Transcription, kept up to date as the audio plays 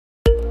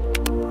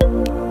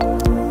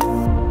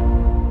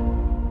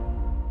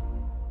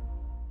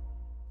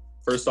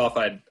First off,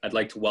 I'd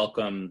like to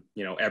welcome,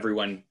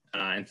 everyone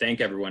and thank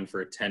everyone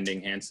for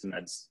attending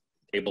HANSAMed's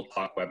Table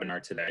Talk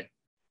webinar today.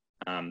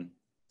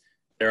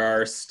 There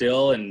are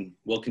still and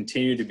will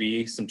continue to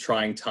be some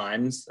trying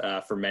times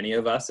for many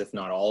of us, if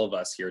not all of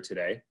us here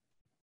today.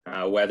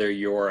 Whether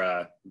you're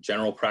a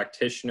general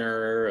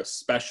practitioner, a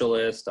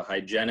specialist, a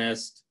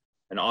hygienist,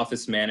 an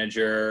office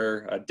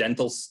manager, a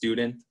dental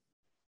student,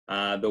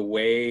 the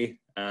way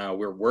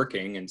we're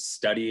working and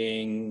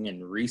studying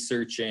and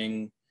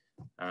researching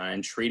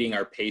and treating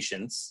our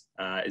patients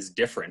is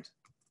different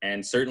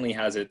and certainly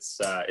has its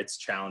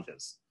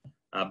challenges.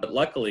 But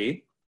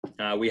luckily,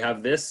 we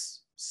have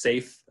this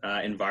safe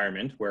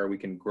environment where we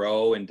can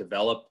grow and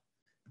develop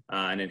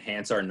and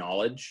enhance our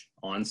knowledge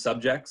on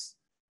subjects.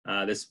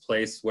 This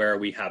place where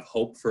we have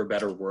hope for a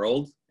better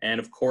world. And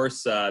of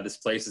course, this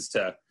place is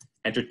to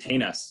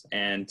entertain us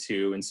and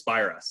to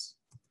inspire us.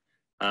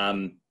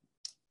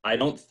 I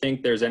don't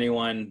think there's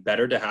anyone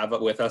better to have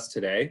with us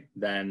today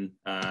than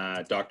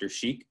Dr.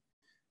 Sheikh.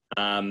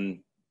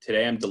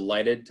 Today, I'm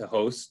delighted to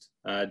host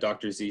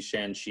Dr.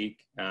 Zeeshan Sheikh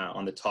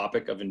on the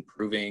topic of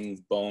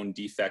improving bone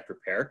defect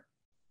repair.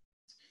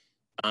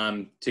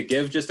 To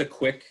give just a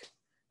quick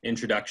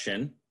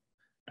introduction,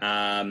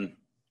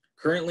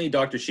 currently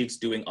Dr. Sheikh's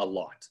doing a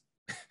lot.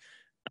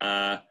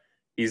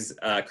 He's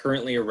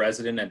currently a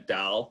resident at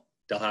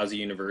Dalhousie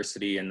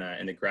University in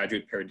the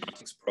graduate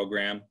periodontics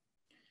program.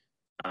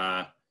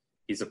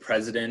 He's a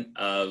president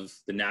of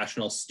the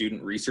National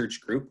Student Research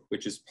Group,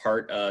 which is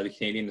part of the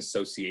Canadian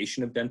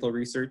Association of Dental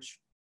Research.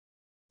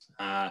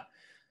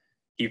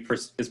 He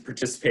is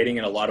participating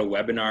in a lot of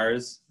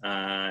webinars,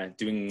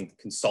 doing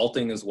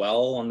consulting as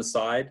well on the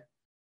side.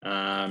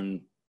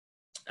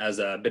 As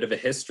a bit of a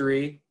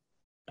history,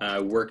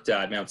 worked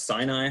at Mount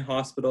Sinai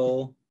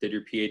Hospital, did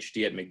your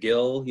PhD at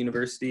McGill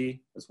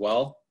University as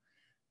well,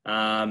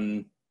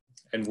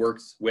 and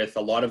worked with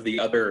a lot of the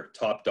other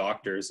top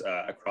doctors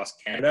across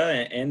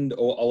Canada and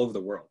all over the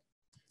world.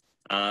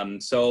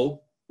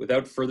 So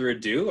without further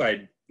ado,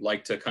 I'd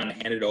like to kind of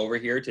hand it over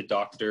here to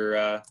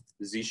Dr.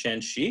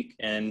 Zeeshan Sheikh,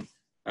 and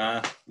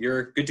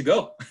you're good to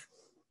go.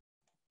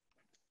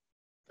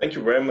 Thank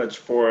you very much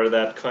for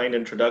that kind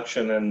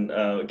introduction. And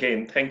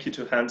again, thank you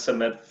to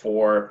HANSAMed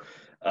for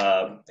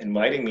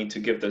inviting me to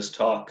give this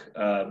talk.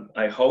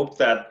 I hope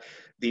that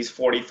these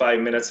 45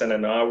 minutes and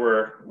an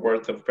hour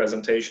worth of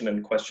presentation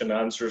and question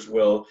answers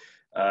will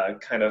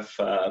kind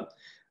of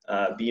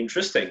be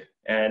interesting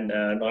and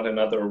not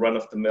another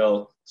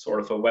run-of-the-mill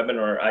sort of a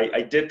webinar.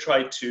 I did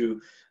try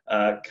to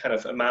kind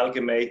of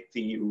amalgamate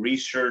the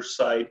research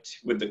side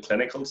with the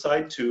clinical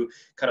side to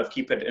kind of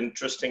keep it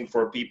interesting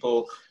for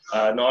people,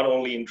 not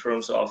only in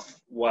terms of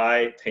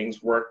why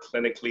things work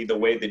clinically the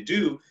way they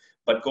do,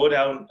 but go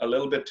down a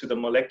little bit to the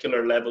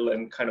molecular level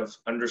and kind of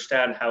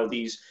understand how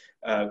these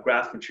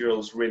graft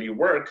materials really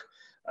work.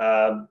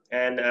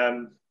 And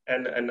I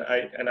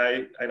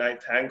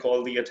thank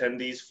all the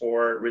attendees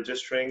for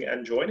registering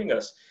and joining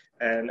us.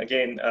 And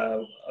again,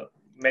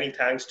 many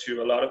thanks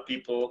to a lot of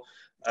people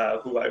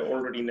who I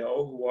already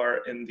know who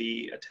are in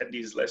the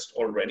attendees list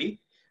already.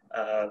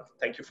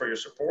 Thank you for your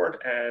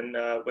support. And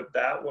with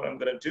that, what I'm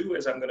going to do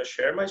is I'm going to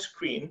share my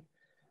screen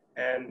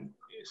and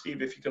see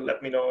if you can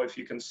let me know if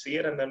you can see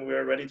it, and then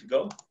we're ready to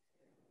go.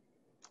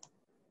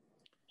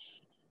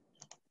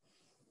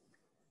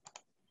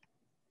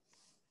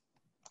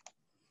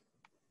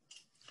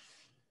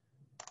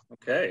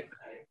 Okay.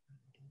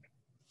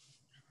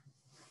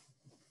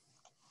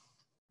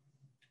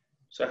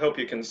 So I hope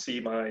you can see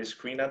my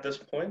screen at this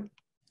point.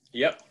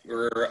 Yep,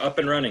 we're up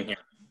and running here.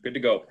 Good to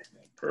go.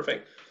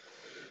 Perfect.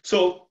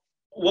 So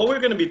what we're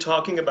going to be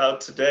talking about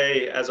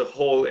today as a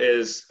whole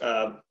is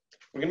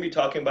we're going to be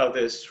talking about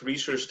this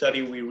research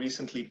study we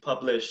recently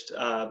published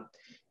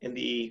in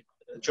the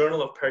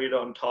Journal of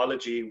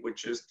Periodontology,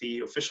 which is the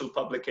official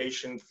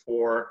publication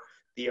for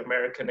the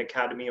American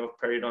Academy of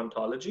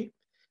Periodontology.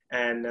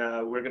 And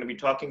we're going to be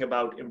talking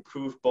about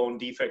improved bone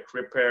defect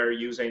repair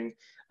using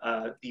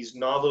these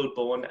novel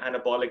bone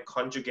anabolic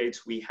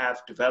conjugates we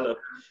have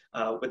developed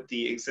with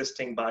the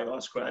existing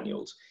Bio-Oss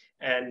granules.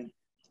 And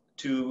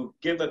to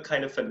give a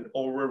kind of an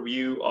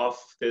overview of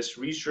this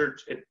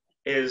research, it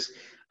is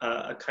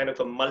a kind of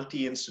a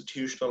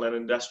multi-institutional and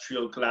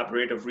industrial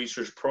collaborative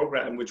research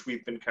program, which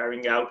we've been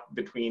carrying out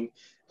between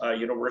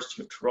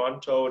University of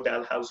Toronto,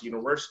 Dalhousie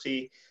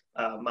University,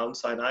 Mount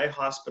Sinai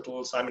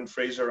Hospital, Simon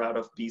Fraser out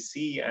of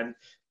BC, and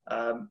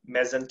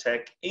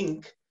Mesentech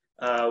Inc.,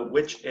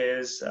 which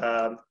is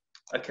a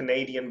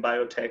Canadian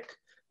biotech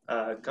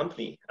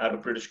company out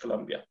of British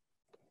Columbia.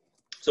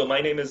 So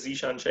my name is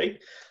Zeeshan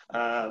Sheikh.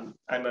 I'm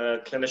a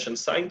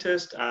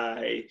clinician-scientist.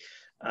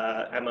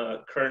 I'm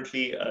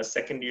currently a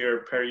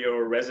second-year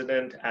perio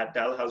resident at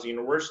Dalhousie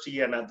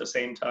University, and at the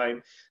same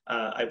time,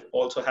 I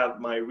also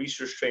have my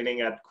research training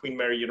at Queen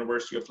Mary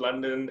University of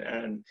London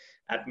and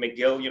at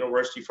McGill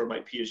University for my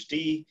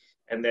PhD,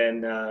 and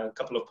then a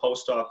couple of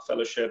postdoc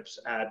fellowships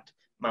at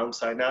Mount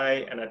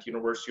Sinai and at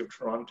University of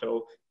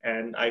Toronto.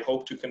 And I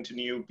hope to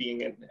continue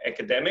being an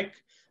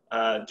academic,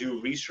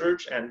 do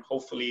research, and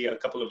hopefully a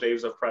couple of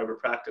days of private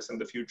practice in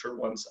the future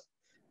once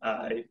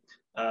I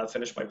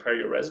finished my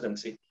perio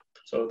residency.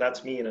 So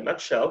that's me in a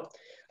nutshell.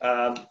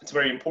 It's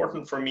very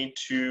important for me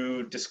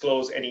to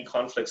disclose any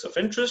conflicts of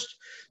interest.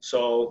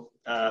 So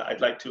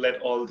I'd like to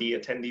let all the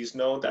attendees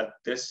know that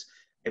this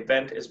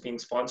event is being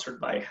sponsored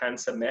by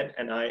HANSAMed,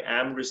 and I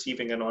am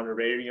receiving an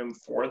honorarium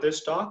for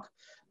this talk.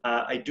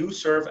 I do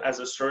serve as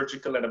a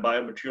surgical and a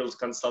biomaterials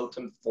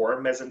consultant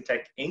for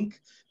Mesentech Inc.,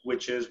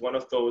 which is one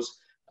of those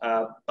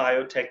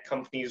biotech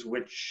companies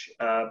which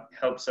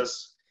helps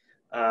us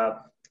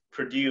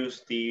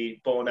produce the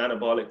bone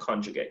anabolic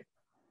conjugate.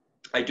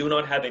 I do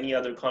not have any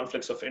other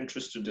conflicts of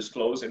interest to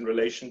disclose in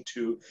relation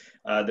to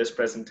this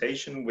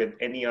presentation with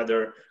any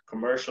other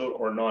commercial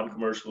or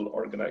non-commercial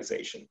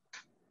organization.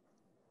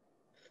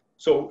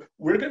 So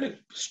we're going to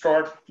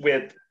start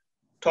with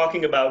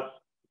talking about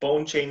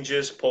bone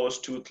changes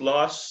post-tooth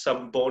loss,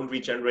 some bone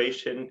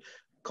regeneration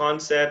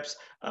concepts,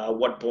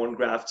 what bone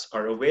grafts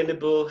are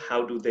available,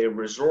 how do they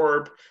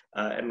resorb,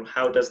 and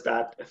how does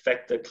that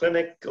affect the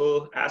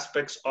clinical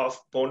aspects of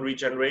bone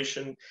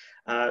regeneration.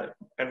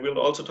 And we'll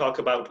also talk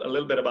about a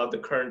little bit about the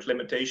current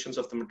limitations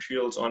of the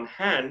materials on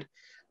hand,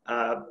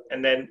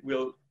 and then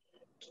we'll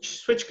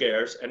switch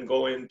gears and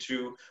go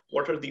into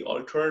what are the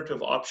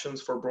alternative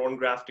options for bone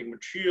grafting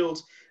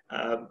materials.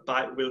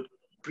 We'll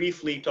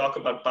briefly talk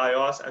about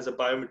Bio-Oss as a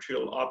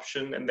biomaterial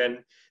option, and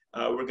then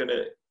we're going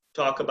to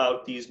talk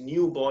about these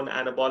new bone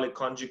anabolic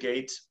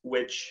conjugates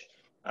which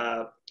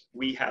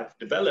we have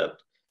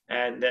developed.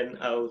 And then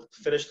I'll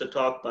finish the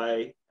talk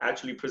by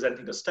actually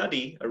presenting a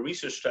study, a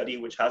research study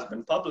which has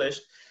been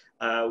published,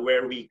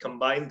 where we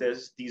combine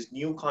these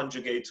new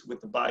conjugates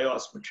with the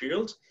Bio-Oss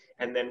materials,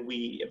 and then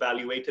we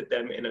evaluated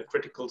them in a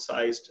critical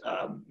sized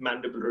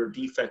mandibular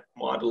defect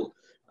model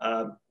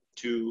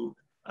to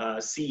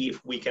see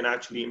if we can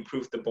actually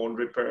improve the bone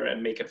repair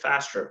and make it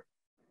faster.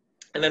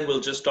 And then we'll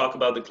just talk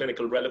about the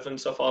clinical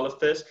relevance of all of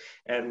this,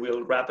 and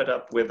we'll wrap it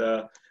up with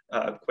a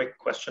quick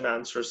question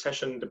answer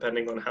session,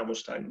 depending on how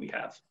much time we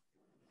have.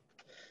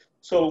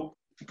 So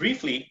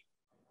briefly,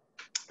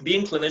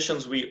 being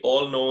clinicians, we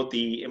all know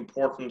the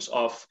importance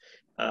of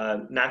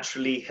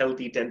naturally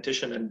healthy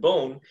dentition and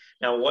bone.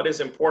 Now, what is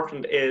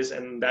important is,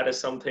 and that is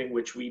something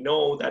which we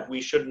know, that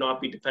we should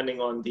not be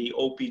depending on the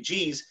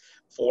OPGs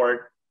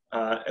for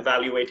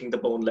evaluating the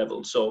bone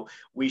level. So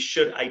we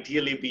should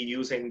ideally be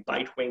using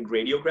bite-wing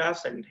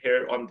radiographs. And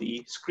here on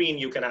the screen,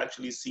 you can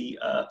actually see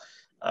a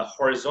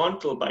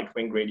horizontal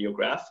bite-wing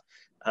radiograph.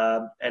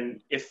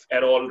 And if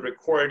at all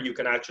required, you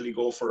can actually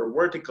go for a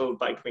vertical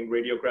bite-wing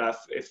radiograph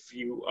if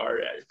you are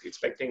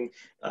expecting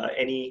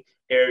any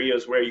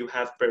areas where you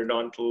have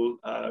periodontal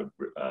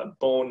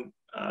bone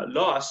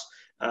loss.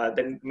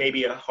 Then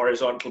maybe a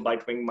horizontal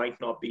bite wing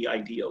might not be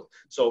ideal.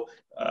 So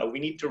we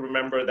need to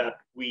remember that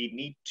we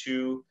need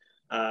to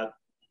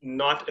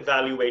not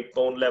evaluate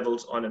bone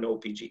levels on an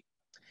OPG.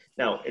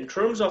 Now, in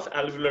terms of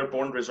alveolar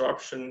bone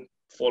resorption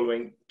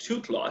following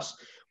tooth loss,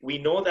 we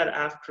know that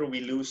after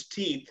we lose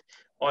teeth,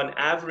 on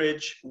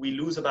average, we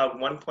lose about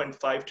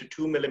 1.5 to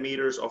 2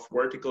 millimeters of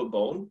vertical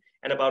bone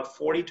and about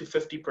 40 to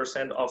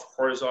 50% of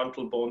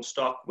horizontal bone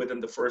stock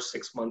within the first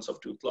 6 months of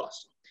tooth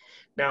loss.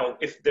 Now,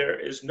 if there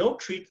is no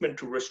treatment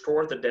to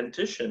restore the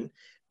dentition,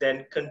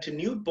 then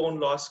continued bone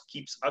loss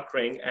keeps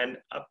occurring, and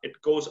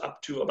it goes up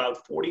to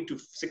about 40 to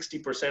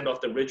 60% of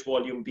the ridge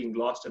volume being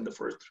lost in the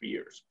first 3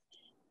 years.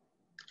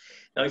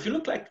 Now, if you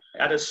look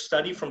at a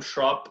study from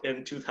Schropp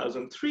in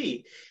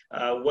 2003,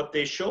 what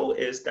they show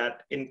is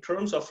that in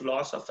terms of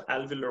loss of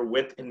alveolar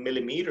width in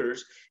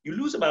millimeters, you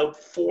lose about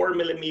 4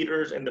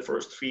 millimeters in the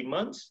first 3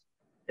 months.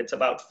 It's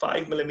about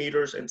 5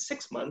 millimeters in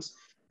 6 months,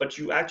 but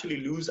you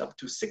actually lose up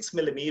to 6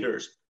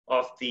 millimeters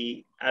of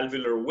the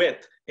alveolar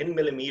width in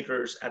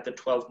millimeters at the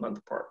 12-month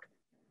mark.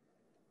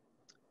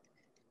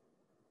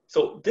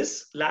 So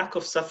this lack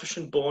of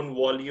sufficient bone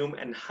volume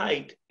and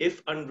height,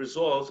 if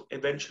unresolved,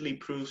 eventually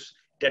proves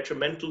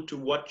detrimental to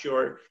what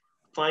your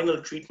final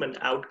treatment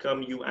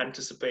outcome you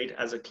anticipate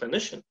as a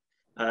clinician,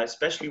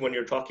 especially when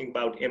you're talking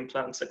about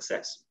implant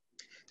success.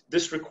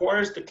 This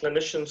requires the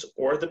clinicians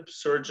or the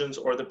surgeons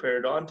or the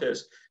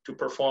periodontist to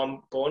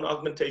perform bone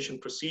augmentation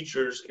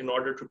procedures in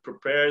order to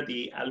prepare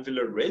the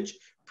alveolar ridge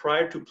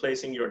prior to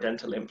placing your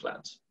dental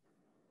implants.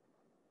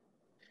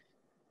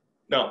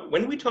 Now,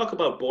 when we talk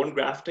about bone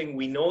grafting,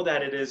 we know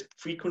that it is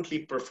frequently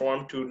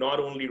performed to not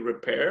only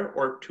repair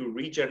or to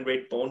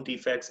regenerate bone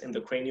defects in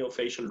the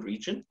craniofacial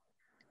region.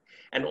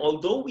 And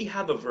although we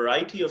have a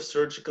variety of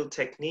surgical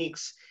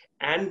techniques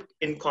and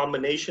in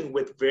combination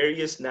with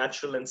various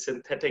natural and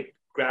synthetic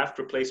graft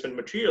replacement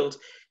materials,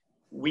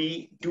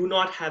 we do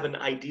not have an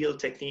ideal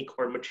technique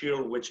or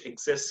material which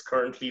exists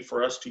currently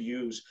for us to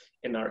use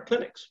in our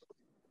clinics.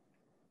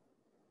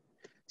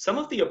 Some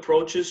of the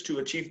approaches to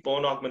achieve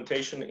bone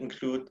augmentation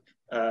include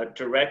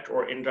direct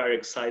or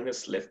indirect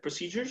sinus lift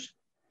procedures.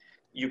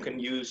 You can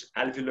use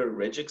alveolar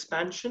ridge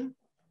expansion.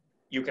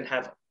 you can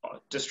have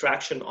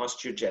distraction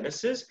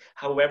osteogenesis.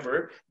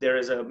 However, there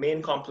is a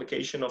main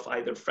complication of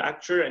either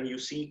fracture, and you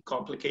see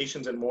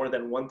complications in more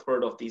than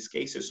 1/3 of these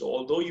cases. So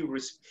although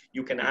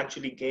you can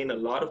actually gain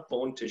a lot of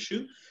bone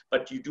tissue,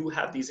 but you do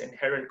have these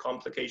inherent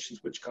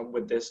complications which come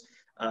with this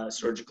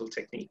surgical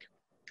technique.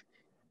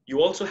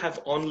 You also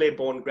have onlay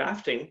bone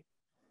grafting,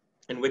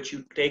 in which you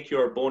take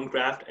your bone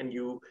graft and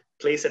you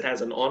place it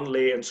as an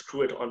onlay and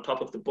screw it on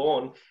top of the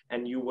bone,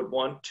 and you would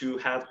want to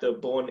have the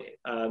bone,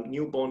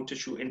 new bone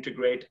tissue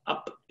integrate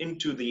up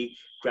into the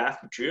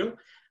graft material.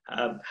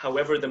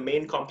 However, the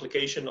main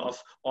complication of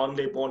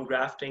onlay bone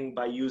grafting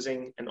by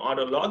using an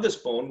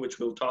autologous bone, which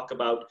we'll talk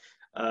about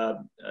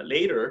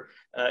later,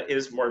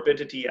 is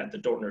morbidity at the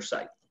donor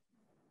site.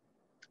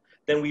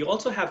 Then we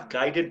also have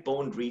guided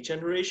bone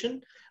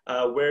regeneration,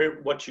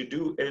 where what you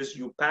do is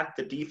you pack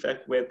the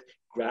defect with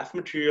graft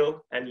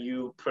material and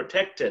you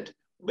protect it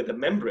with a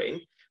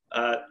membrane.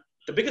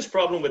 The biggest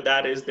problem with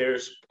that is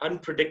there's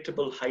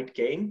unpredictable height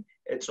gain.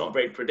 It's not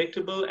very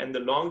predictable, and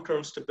the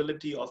long-term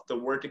stability of the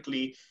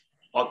vertically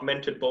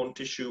augmented bone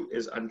tissue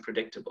is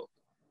unpredictable.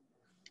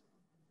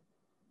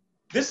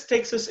 This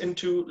takes us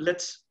into,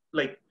 let's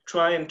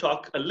try and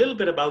talk a little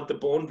bit about the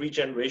bone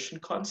regeneration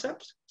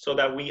concepts so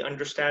that we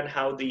understand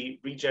how the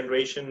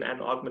regeneration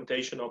and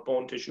augmentation of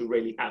bone tissue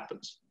really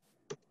happens.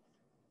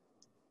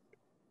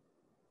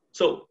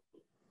 So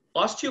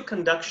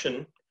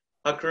osteoconduction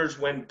occurs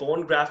when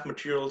bone graft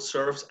material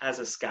serves as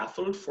a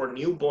scaffold for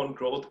new bone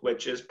growth,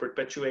 which is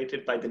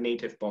perpetuated by the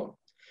native bone.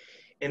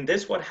 In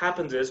this, what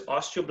happens is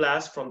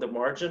osteoblast from the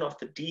margin of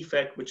the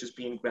defect, which is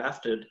being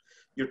grafted,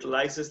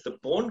 utilizes the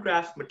bone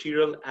graft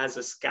material as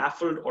a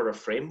scaffold or a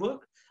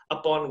framework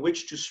upon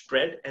which to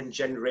spread and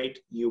generate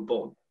new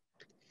bone.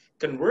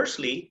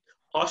 Conversely,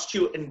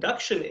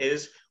 osteoinduction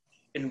is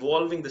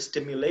involving the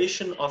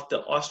stimulation of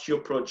the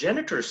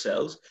osteoprogenitor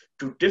cells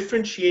to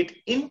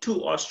differentiate into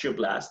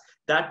osteoblasts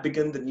that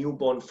begin the new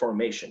bone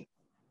formation.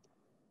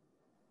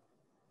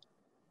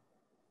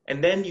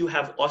 And then you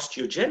have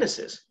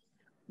osteogenesis,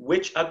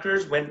 which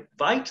occurs when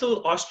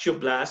vital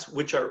osteoblasts,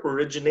 which are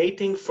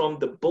originating from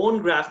the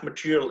bone graft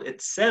material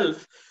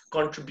itself,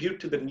 contribute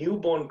to the new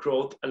bone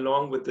growth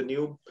along with the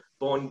new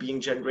bone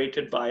being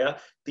generated via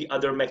the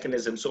other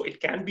mechanism. So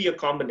it can be a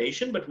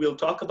combination, but we'll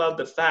talk about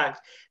the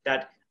fact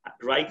that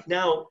right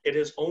now it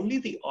is only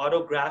the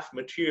autograft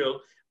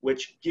material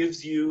which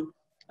gives you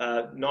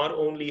not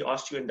only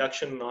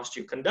osteoinduction and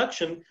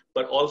osteoconduction,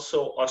 but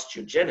also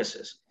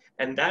osteogenesis.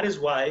 And that is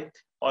why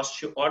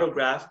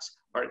autografts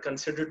are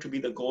considered to be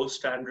the gold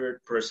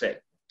standard per se.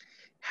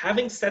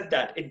 Having said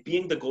that, it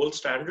being the gold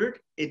standard,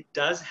 it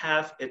does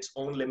have its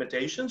own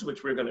limitations,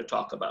 which we're going to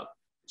talk about.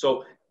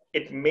 So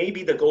it may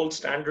be the gold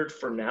standard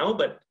for now,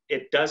 but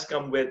it does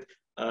come with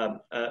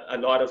a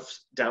lot of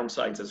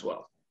downsides as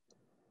well.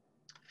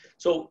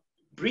 So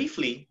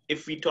briefly,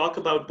 if we talk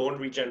about bone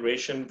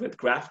regeneration with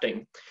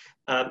grafting,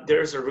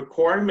 there is a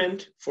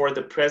requirement for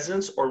the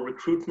presence or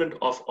recruitment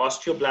of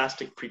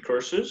osteoblastic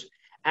precursors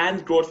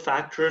and growth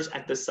factors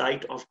at the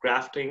site of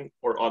grafting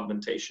or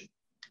augmentation.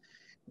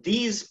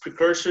 These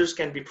precursors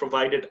can be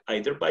provided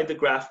either by the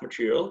graft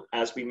material,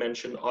 as we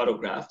mentioned,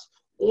 autografts,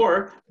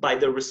 or by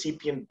the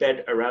recipient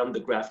bed around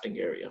the grafting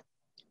area.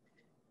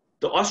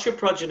 The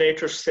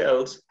osteoprogenitor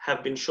cells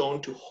have been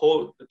shown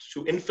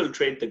to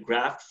infiltrate the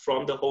graft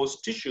from the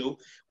host tissue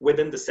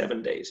within the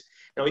 7 days.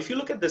 Now, if you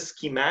look at the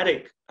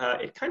schematic,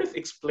 it kind of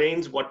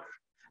explains what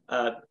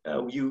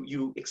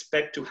you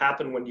expect to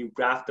happen when you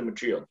graft the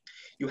material.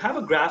 You have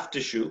a graft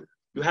tissue,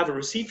 you have a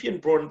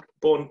recipient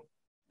bone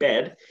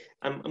bed.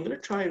 I'm going to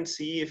try and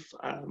see if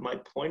my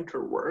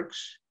pointer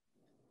works.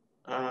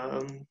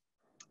 I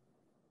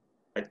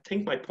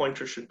think my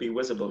pointer should be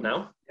visible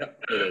now.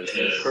 Yep, it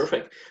is.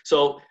 Perfect.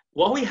 So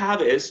what we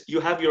have is you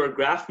have your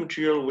graft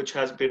material which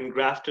has been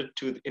grafted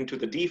into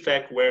the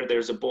defect where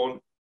there's a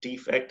bone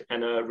defect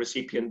and a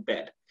recipient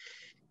bed.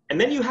 And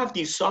then you have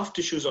these soft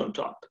tissues on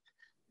top.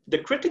 The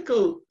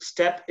critical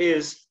step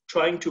is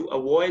trying to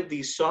avoid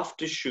these soft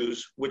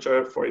tissues, which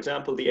are, for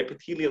example, the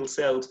epithelial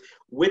cells,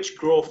 which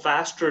grow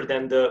faster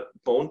than the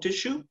bone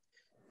tissue,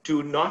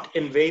 to not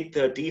invade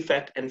the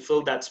defect and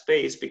fill that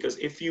space, because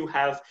if you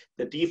have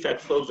the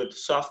defect filled with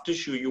soft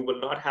tissue, you will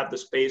not have the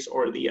space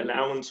or the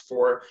allowance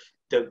for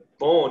the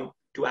bone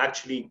to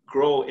actually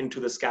grow into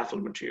the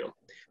scaffold material.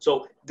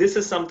 So this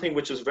is something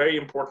which is very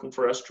important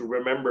for us to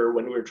remember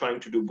when we're trying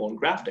to do bone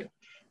grafting.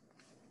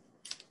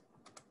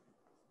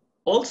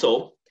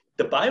 Also,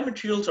 the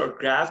biomaterials or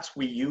grafts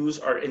we use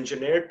are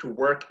engineered to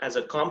work as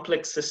a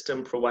complex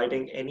system,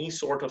 providing any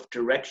sort of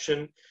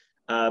direction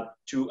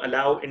to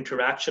allow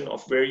interaction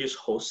of various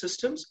host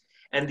systems.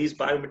 And these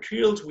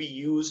biomaterials we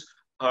use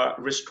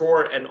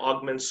restore and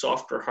augment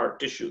soft or hard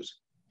tissues.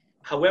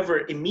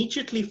 However,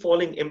 immediately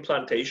following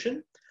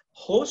implantation,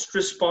 host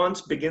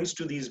response begins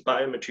to these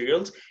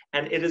biomaterials,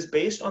 and it is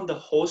based on the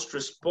host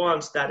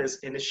response that is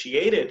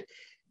initiated.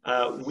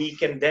 We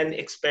can then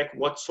expect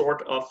what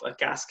sort of a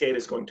cascade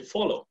is going to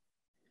follow.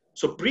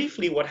 So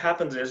briefly, what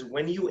happens is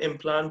when you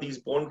implant these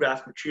bone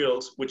graft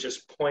materials, which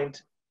is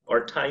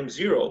time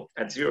 0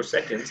 at 0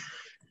 seconds,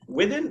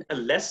 within a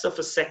less of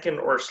a second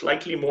or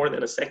slightly more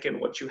than a second,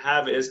 what you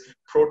have is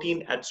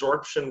protein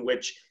adsorption,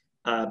 which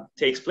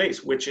takes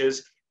place, which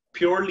is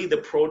purely the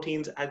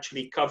proteins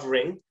actually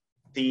covering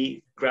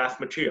the graft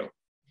material.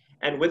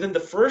 And within the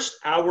first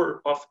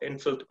hour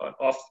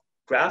of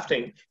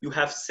grafting, you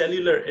have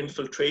cellular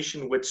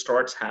infiltration, which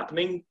starts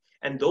happening.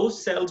 And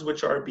those cells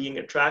which are being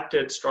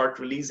attracted start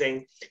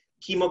releasing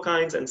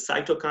chemokines and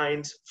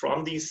cytokines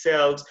from these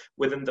cells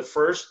within the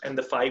first and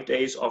the 5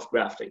 days of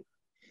grafting.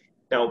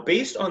 Now,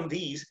 based on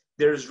these,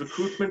 there's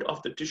recruitment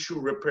of the tissue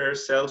repair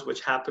cells,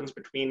 which happens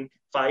between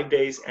 5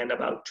 days and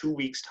about 2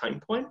 weeks time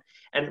point.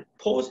 And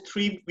post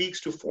 3 weeks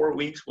to 4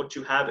 weeks, what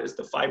you have is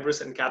the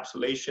fibrous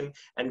encapsulation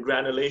and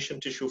granulation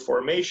tissue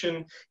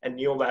formation and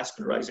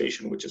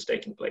neovascularization, which is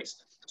taking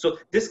place. So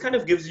this kind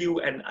of gives you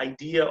an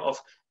idea of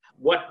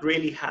what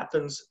really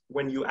happens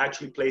when you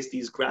actually place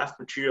these graft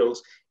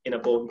materials in a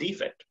bone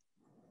defect.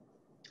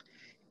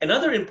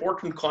 Another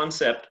important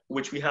concept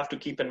which we have to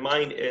keep in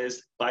mind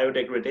is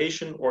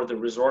biodegradation, or the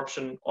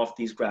resorption of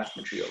these graft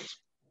materials.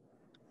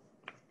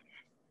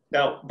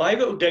 Now,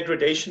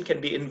 biodegradation can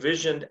be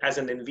envisioned as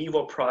an in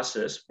vivo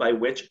process by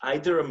which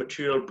either a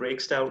material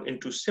breaks down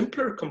into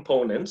simpler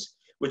components,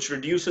 which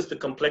reduces the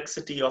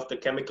complexity of the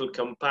chemical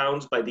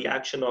compounds by the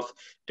action of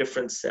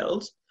different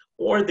cells,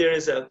 or there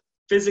is a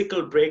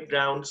physical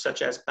breakdown,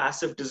 such as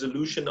passive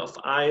dissolution of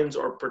ions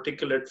or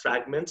particulate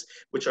fragments,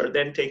 which are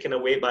then taken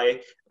away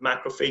by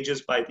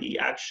macrophages by the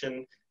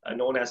action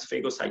known as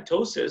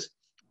phagocytosis,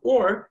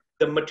 or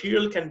the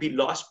material can be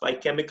lost by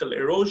chemical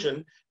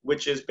erosion,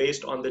 which is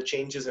based on the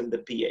changes in the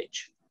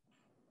pH.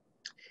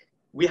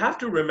 We have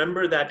to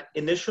remember that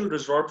initial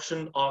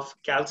resorption of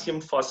calcium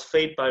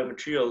phosphate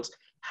biomaterials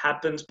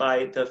happens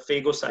by the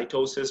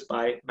phagocytosis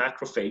by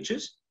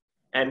macrophages.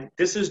 And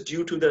this is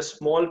due to the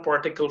small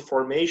particle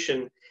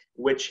formation,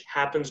 which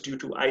happens due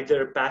to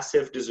either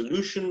passive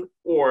dissolution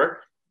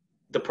or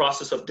the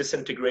process of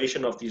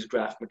disintegration of these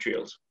graft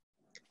materials.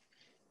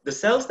 The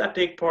cells that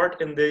take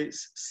part in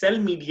this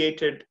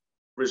cell-mediated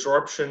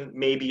resorption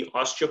may be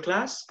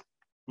osteoclasts,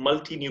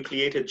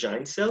 multinucleated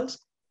giant cells,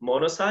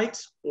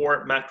 monocytes,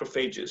 or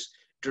macrophages,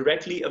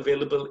 directly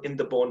available in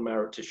the bone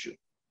marrow tissue.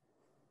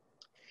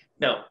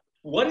 Now,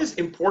 what is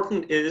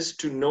important is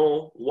to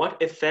know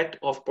what effect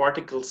of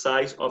particle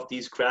size of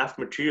these graft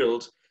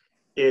materials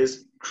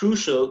is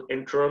crucial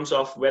in terms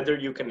of whether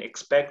you can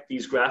expect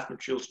these graft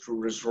materials to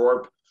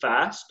resorb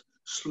fast,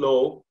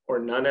 slow, or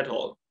none at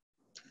all.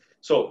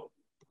 So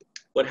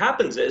what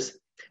happens is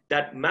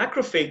that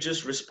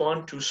macrophages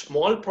respond to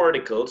small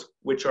particles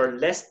which are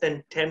less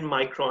than 10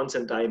 microns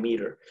in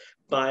diameter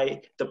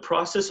by the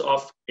process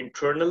of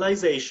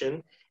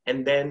internalization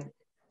and then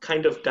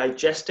kind of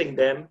digesting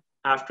them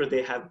after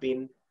they have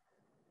been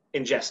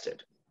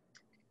ingested.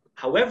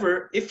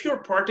 However, if your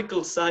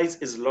particle size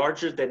is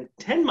larger than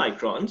 10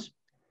 microns,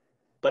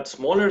 but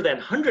smaller than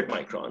 100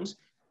 microns,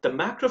 the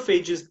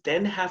macrophages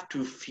then have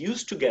to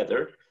fuse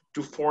together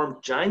to form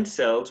giant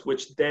cells,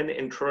 which then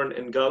in turn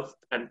engulf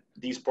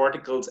these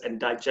particles and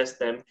digest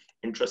them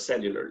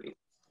intracellularly.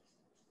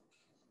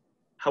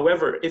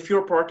 However, if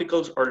your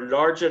particles are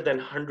larger than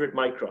 100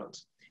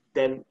 microns,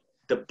 then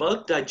the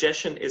bulk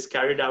digestion is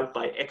carried out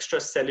by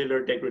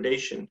extracellular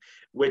degradation,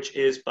 which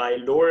is by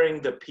lowering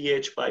the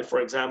pH by,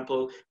 for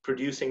example,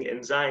 producing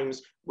enzymes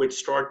which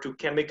start to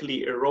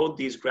chemically erode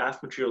these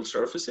graft material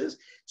surfaces.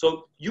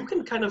 So you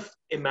can kind of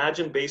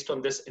imagine, based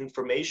on this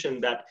information,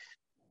 that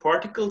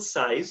particle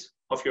size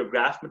of your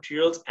graft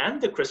materials and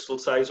the crystal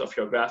size of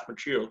your graft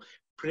material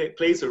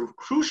plays a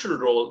crucial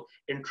role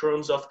in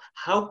terms of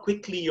how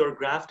quickly your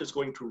graft is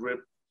going to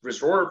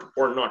resorb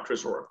or not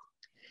resorb.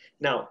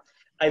 Now,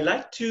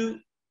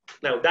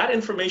 now that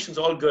information is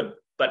all good,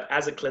 but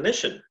as a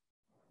clinician,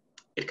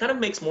 it kind of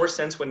makes more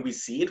sense when we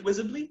see it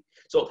visibly.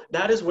 So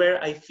that is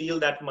where I feel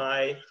that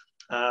my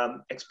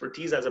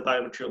expertise as a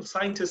biomaterial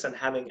scientist and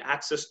having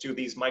access to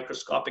these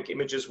microscopic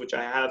images, which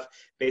I have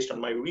based on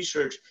my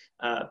research,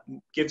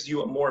 gives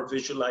you a more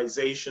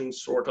visualization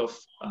sort of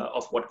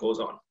what goes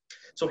on.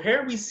 So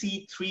here we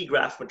see 3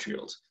 graft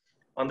materials.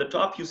 On the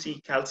top, you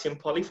see calcium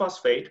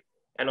polyphosphate,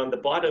 and on the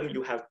bottom,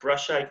 you have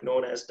brushite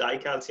known as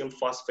dicalcium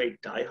phosphate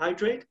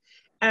dihydrate,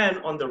 and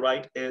on the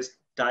right is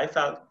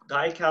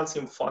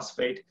dicalcium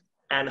phosphate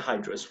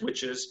anhydrous,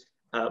 which is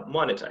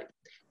monatite.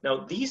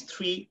 Now, these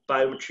 3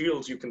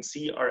 biomaterials you can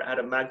see are at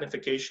a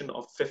magnification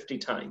of 50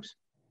 times.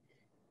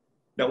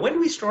 Now, when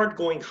we start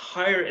going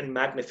higher in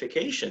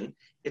magnification,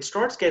 it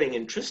starts getting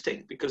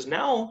interesting, because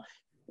now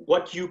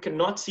what you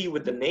cannot see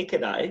with the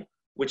naked eye,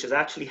 which is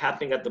actually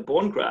happening at the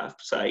bone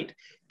graft site,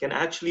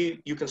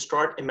 you can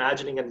start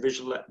imagining and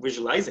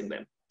visualizing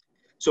them.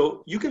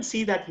 So you can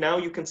see that now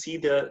you can see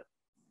the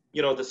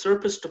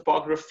surface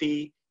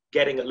topography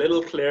getting a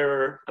little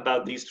clearer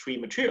about these 3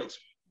 materials.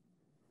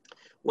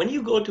 When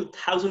you go to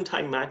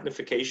 1,000-time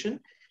magnification,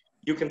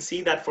 you can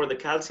see that for the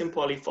calcium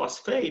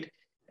polyphosphate,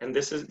 and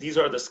these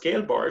are the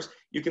scale bars,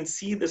 you can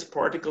see this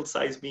particle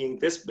size being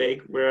this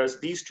big, whereas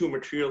these 2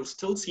 materials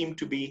still seem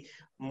to be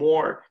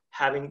more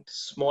having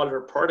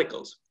smaller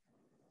particles.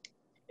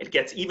 It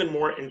gets even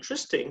more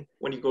interesting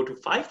when you go to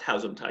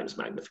 5,000 times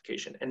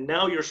magnification. And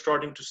now you're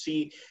starting to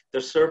see the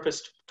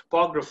surface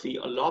topography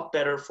a lot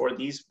better for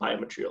these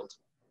biomaterials.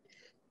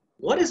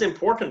 What is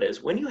important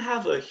is when you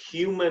have a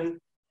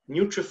human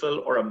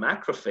neutrophil or a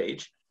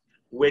macrophage,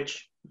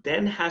 which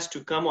then has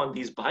to come on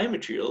these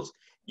biomaterials,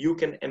 you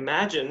can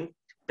imagine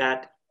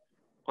that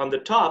on the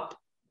top,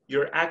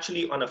 you're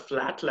actually on a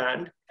flat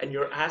land and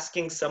you're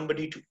asking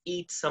somebody to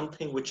eat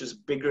something which is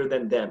bigger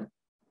than them.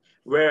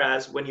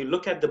 Whereas when you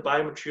look at the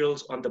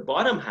biomaterials on the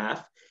bottom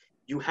half,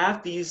 you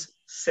have these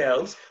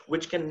cells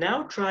which can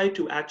now try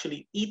to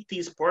actually eat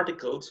these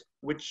particles,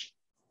 which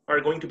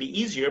are going to be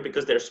easier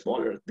because they're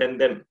smaller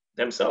than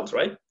themselves,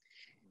 right?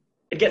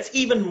 It gets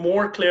even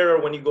more clearer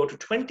when you go to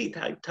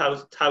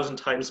 20,000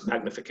 times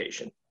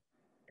magnification.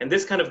 And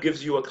this kind of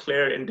gives you a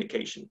clear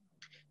indication.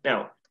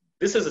 Now,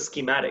 this is a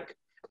schematic,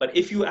 but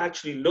if you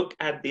actually look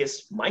at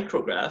this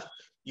micrograph,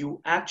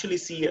 you actually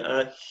see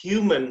a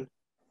human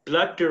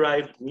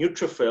blood-derived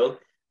neutrophil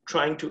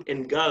trying to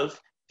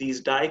engulf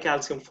these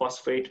dicalcium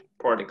phosphate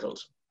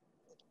particles.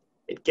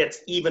 It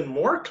gets even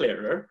more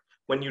clearer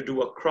when you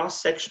do a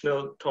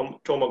cross-sectional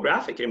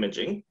tomographic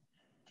imaging,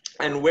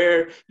 and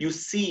where you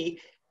see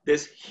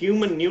this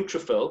human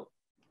neutrophil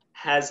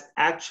has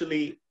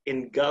actually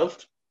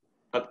engulfed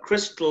a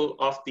crystal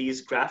of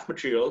these graft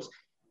materials.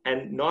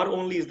 And not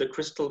only is the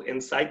crystal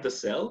inside the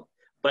cell,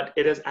 but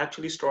it is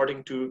actually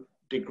starting to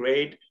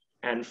degrade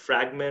and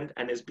fragment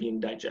and is being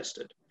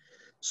digested.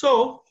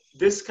 So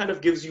this kind of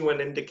gives you an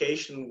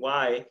indication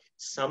why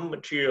some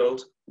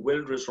materials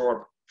will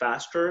resorb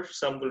faster,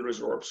 some will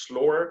resorb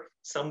slower,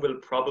 some will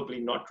probably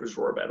not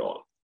resorb at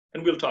all.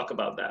 And we'll talk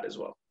about that as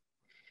well.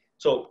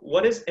 So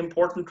what is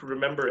important to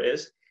remember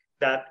is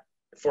that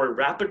for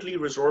rapidly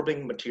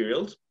resorbing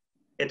materials,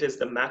 it is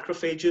the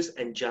macrophages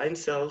and giant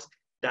cells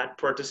that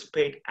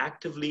participate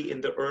actively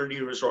in the early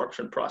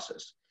resorption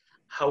process.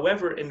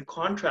 However, in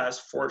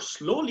contrast, for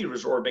slowly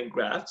resorbing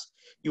grafts,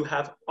 you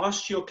have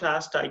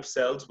osteoclast type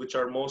cells, which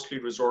are mostly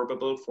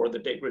resorbable for the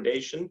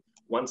degradation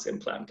once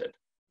implanted.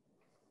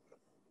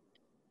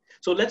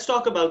 So let's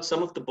talk about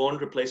some of the bone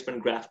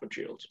replacement graft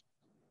materials.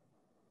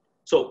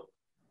 So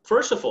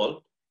first of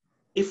all,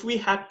 if we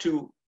had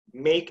to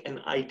make an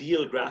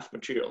ideal graft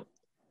material,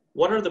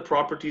 what are the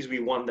properties we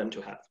want them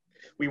to have?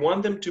 We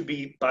want them to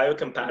be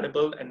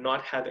biocompatible and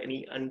not have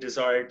any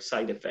undesired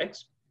side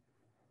effects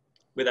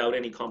without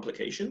any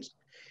complications.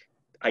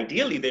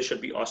 Ideally, they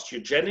should be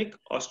osteogenic,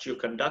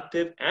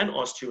 osteoconductive, and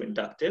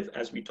osteoinductive,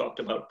 as we talked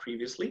about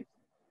previously.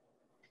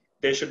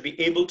 They should be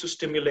able to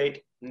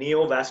stimulate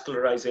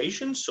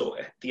neovascularization, so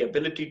the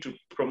ability to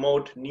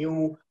promote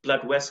new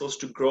blood vessels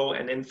to grow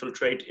and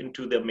infiltrate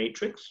into the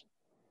matrix.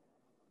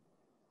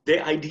 They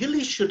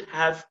ideally should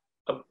have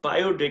a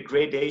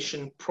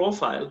biodegradation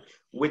profile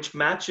which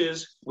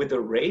matches with the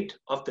rate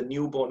of the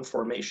new bone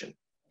formation.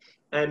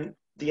 And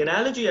the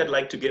analogy I'd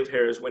like to give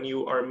here is when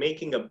you are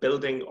making a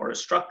building or a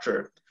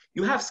structure,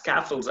 you have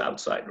scaffolds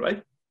outside,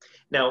 right?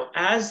 Now,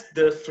 as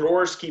the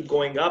floors keep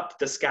going up,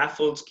 the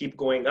scaffolds keep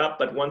going up,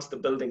 but once the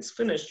building's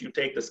finished, you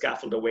take the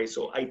scaffold away.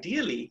 So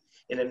ideally,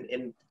 in an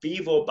in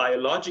vivo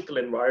biological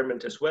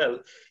environment as well,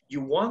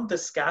 you want the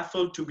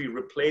scaffold to be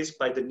replaced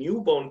by the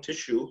new bone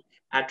tissue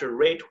at a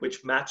rate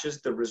which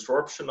matches the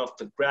resorption of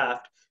the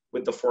graft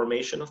with the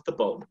formation of the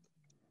bone.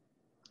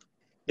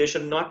 They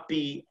should not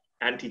be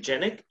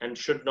antigenic and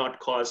should not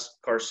cause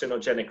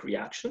carcinogenic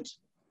reactions.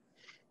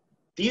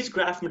 These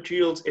graft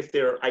materials, if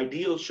they're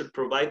ideal, should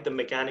provide the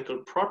mechanical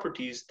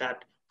properties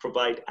that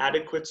provide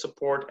adequate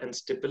support and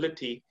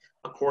stability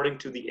according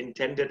to the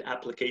intended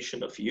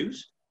application of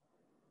use.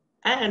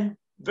 And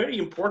very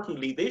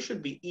importantly, they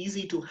should be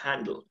easy to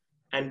handle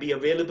and be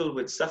available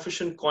with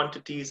sufficient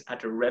quantities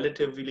at a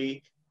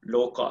relatively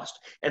low cost.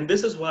 And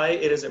this is why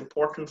it is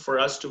important for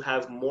us to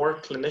have more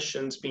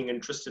clinicians being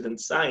interested in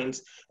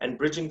science and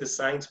bridging the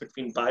science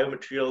between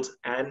biomaterials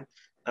and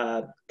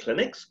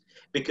clinics,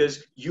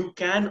 because you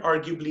can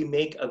arguably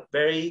make a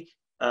very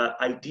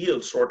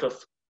ideal sort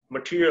of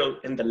material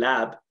in the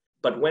lab,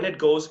 but when it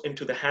goes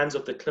into the hands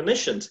of the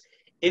clinicians,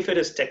 if it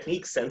is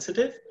technique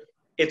sensitive,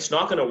 it's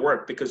not going to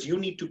work because you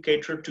need to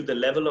cater to the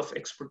level of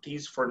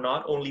expertise for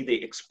not only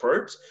the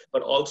experts,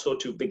 but also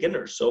to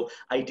beginners. So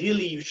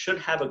ideally, you should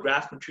have a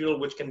graft material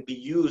which can be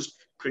used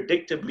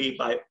predictably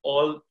by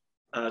all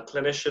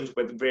clinicians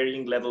with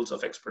varying levels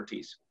of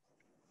expertise.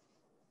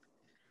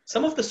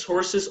 Some of the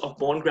sources of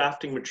bone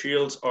grafting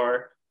materials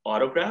are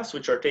autografts,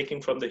 which are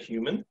taken from the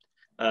human,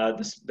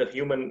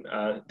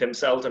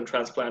 themselves and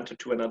transplanted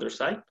to another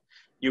site.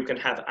 You can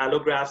have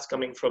allografts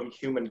coming from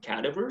human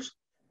cadavers.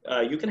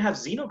 You can have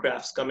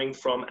xenografts coming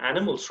from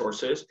animal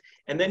sources,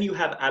 and then you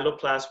have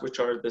alloplasts, which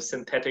are the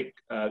synthetic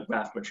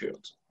graft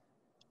materials.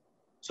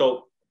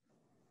 So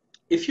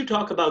if you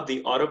talk about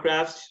the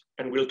autografts,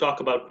 and we'll talk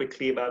about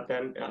quickly about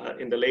them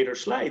in the later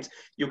slides,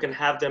 you can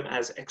have them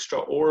as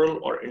extraoral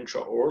or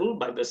intraoral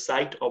by the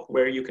site of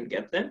where you can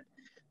get them.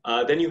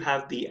 Then you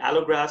have the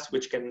allografts,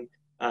 which can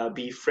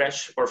be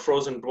fresh or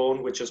frozen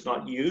bone, which is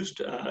not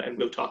used, and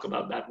we'll talk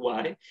about that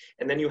why.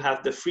 And then you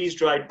have the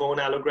freeze-dried bone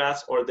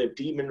allografts or the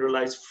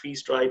demineralized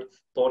freeze-dried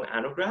bone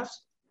allografts.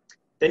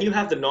 Then you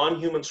have the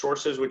non-human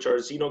sources, which are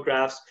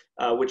xenografts,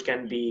 which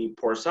can be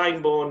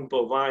porcine bone,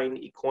 bovine,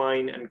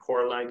 equine, and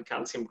coralline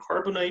calcium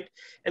carbonate.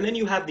 And then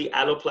you have the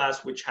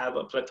alloplasts, which have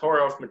a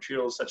plethora of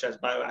materials such as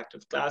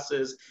bioactive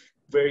classes,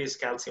 various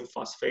calcium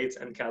phosphates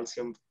and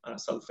calcium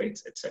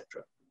sulfates,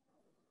 etc.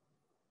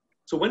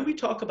 So when we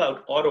talk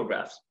about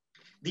autografts,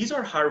 these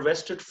are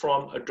harvested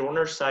from a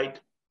donor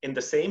site in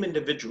the same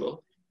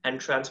individual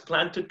and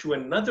transplanted to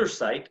another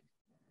site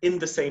in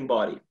the same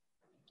body.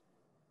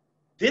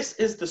 This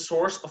is the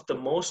source of the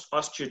most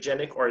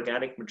osteogenic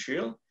organic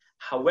material.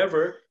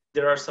 However,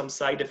 there are some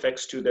side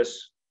effects to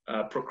this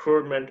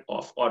procurement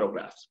of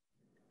autografts.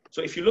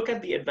 So if you look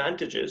at the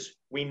advantages,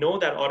 we know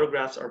that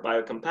autografts are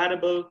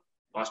biocompatible,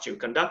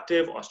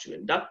 osteoconductive,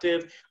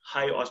 osteoinductive,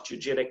 high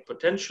osteogenic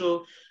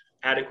potential,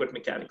 adequate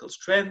mechanical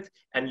strength,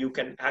 and you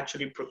can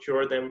actually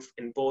procure them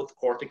in both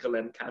cortical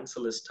and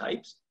cancellous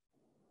types.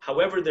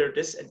 However, their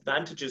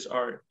disadvantages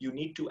are you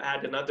need to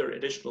add another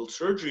additional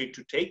surgery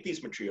to take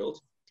these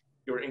materials.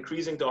 You're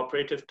increasing the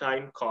operative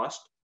time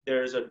cost.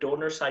 There's a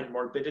donor side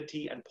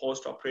morbidity and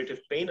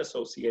post-operative pain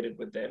associated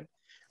with them.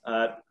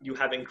 You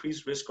have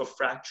increased risk of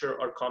fracture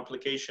or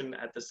complication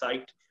at the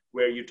site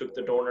where you took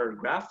the donor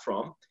graft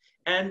from.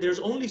 And there's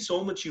only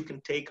so much you can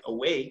take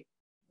away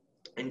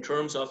in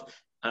terms of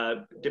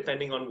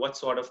depending on what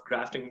sort of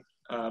grafting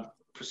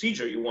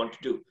procedure you want to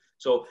do.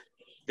 So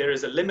there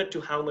is a limit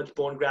to how much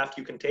bone graft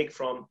you can take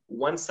from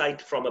one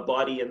site from a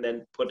body and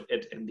then put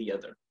it in the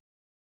other.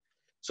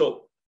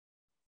 So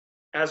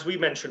as we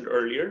mentioned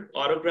earlier,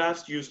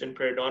 autografts used in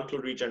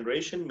periodontal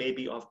regeneration may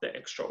be of the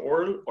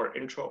extraoral or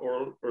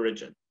intraoral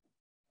origin.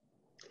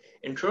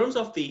 In terms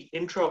of the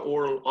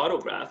intraoral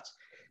autografts,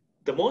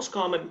 the most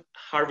common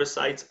harvest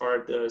sites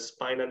are the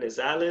spina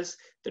nasalis,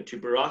 the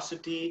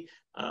tuberosity,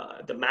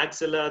 the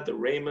maxilla, the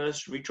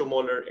ramus,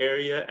 retromolar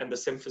area, and the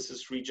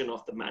symphysis region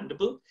of the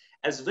mandible,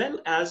 as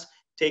well as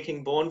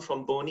taking bone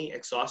from bony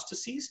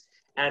exostases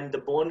and the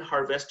bone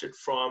harvested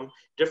from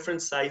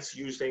different sites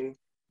using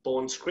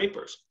bone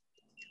scrapers.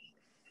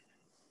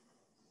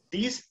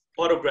 These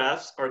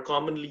autografts are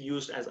commonly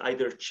used as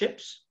either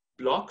chips,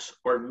 blocks,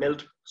 or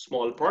milled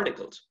small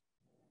particles.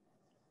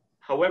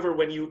 However,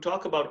 when you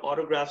talk about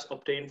autografts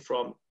obtained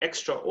from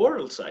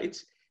extraoral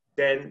sites,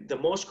 then the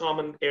most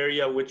common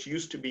area which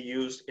used to be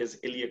used is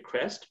iliac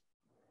crest,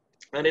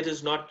 and it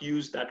is not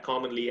used that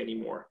commonly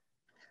anymore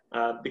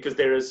because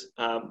there is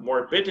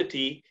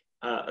morbidity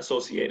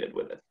associated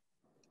with it.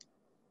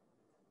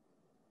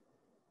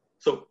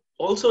 So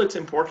also it's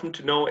important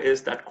to know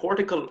is that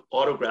cortical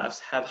autografts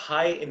have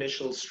high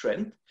initial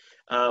strength,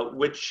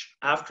 which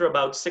after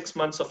about 6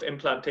 months of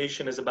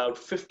implantation is about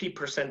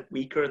 50%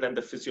 weaker than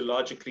the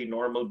physiologically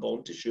normal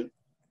bone tissue.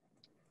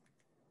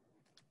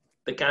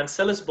 The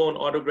cancellous bone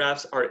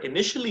autografts are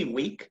initially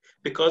weak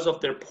because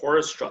of their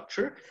porous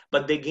structure,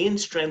 but they gain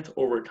strength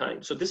over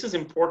time. So this is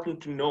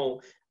important to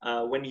know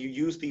when you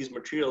use these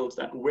materials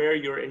that where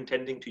you're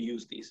intending to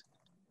use these.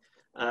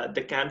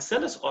 The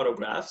cancellous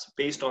autografts,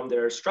 based on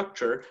their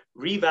structure,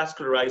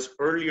 revascularize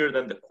earlier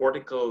than the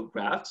cortical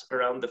grafts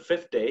around the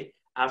 5th day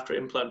after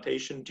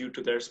implantation due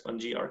to their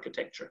spongy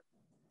architecture.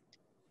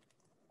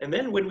 And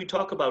then when we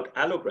talk about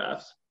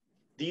allografts,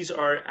 these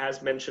are,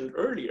 as mentioned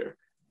earlier,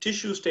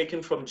 tissues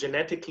taken from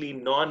genetically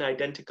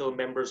non-identical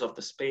members of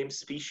the same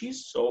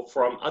species, so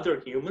from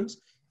other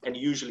humans and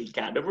usually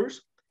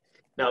cadavers.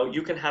 Now,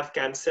 you can have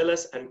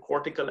cancellous and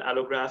cortical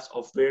allografts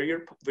of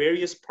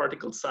various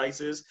particle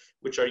sizes,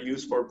 which are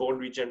used for bone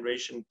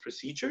regeneration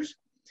procedures.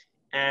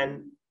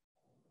 And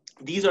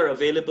these are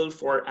available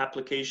for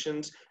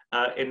applications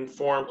in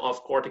form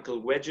of cortical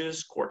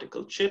wedges,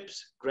 cortical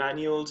chips,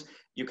 granules.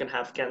 You can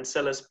have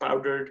cancellous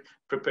powdered,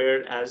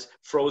 prepared as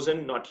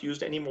frozen, not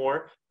used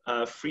anymore,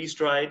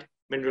 freeze-dried,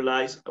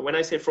 mineralized. When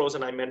I say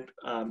frozen, I meant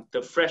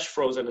the fresh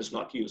frozen is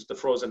not used, the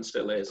frozen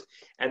still is,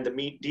 and the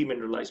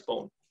demineralized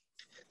bone.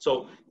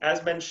 So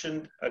as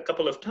mentioned a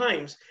couple of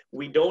times,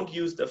 we don't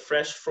use the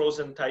fresh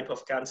frozen type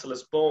of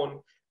cancellous bone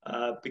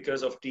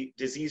because of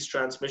disease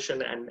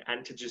transmission and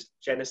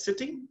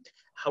antigenicity.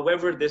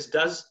 However, this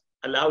does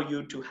allow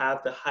you to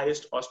have the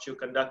highest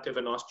osteoconductive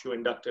and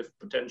osteoinductive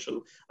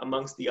potential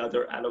amongst the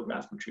other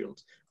allograft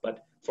materials.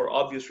 But for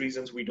obvious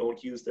reasons, we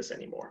don't use this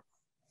anymore.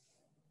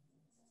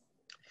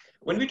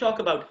 When we talk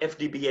about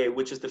FDBA,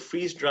 which is the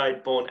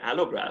freeze-dried bone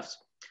allografts,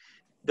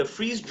 the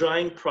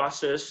freeze-drying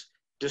process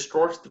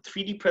distorts the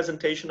 3D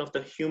presentation of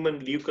the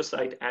human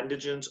leukocyte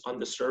antigens on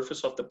the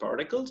surface of the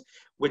particles,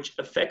 which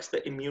affects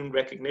the immune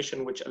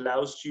recognition, which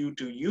allows you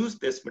to use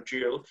this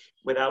material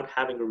without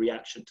having a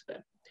reaction to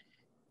them.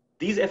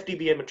 These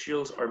FDBA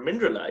materials are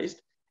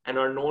mineralized and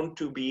are known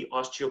to be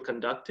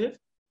osteoconductive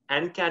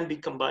and can be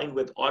combined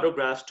with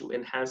autografts to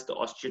enhance the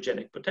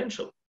osteogenic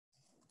potential.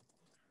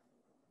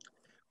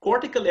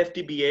 Cortical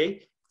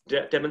FDBA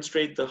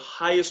demonstrate the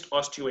highest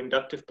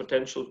osteoinductive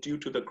potential due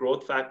to the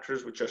growth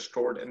factors which are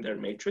stored in their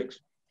matrix.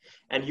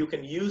 And you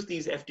can use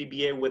these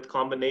FDBA with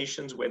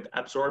combinations with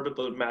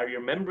absorbable barrier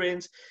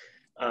membranes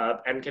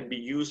and can be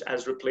used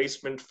as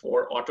replacement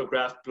for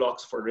autograft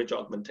blocks for ridge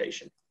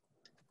augmentation.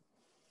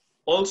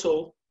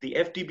 Also, the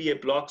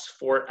FDBA blocks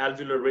for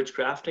alveolar ridge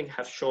grafting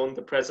have shown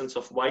the presence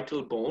of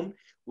vital bone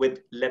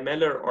with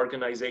lamellar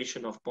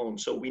organization of bone.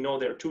 So we know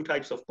there are two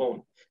types of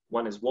bone.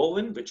 One is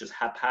woven, which is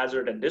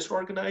haphazard and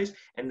disorganized,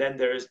 and then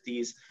there's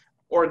these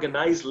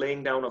organized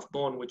laying down of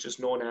bone, which is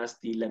known as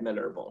the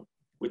lamellar bone,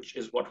 which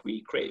is what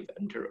we crave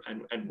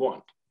and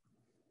want.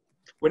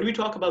 When we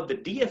talk about the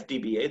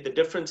DFDBA, the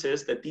difference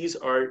is that these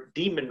are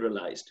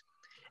demineralized,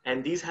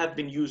 and these have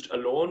been used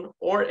alone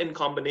or in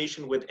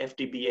combination with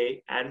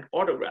FDBA and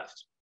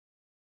autografts.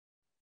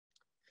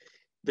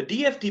 The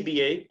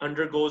DFDBA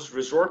undergoes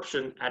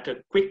resorption at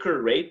a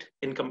quicker rate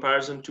in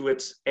comparison to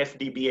its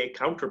FDBA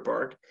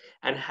counterpart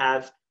and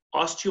have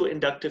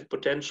osteoinductive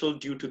potential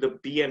due to the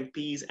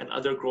BMPs and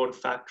other growth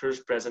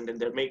factors present in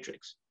their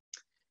matrix.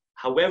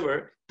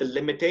 However, the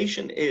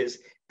limitation is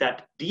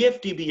that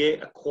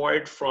DFDBA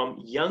acquired from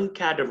young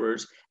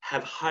cadavers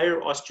have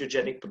higher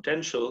osteogenic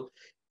potential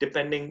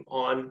depending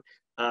on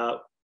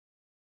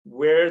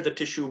where the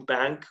tissue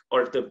bank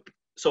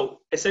so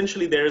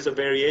essentially there is a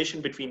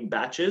variation between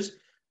batches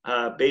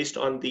based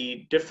on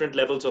the different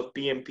levels of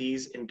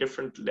BMPs in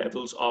different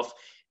levels of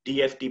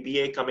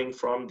DFDBA coming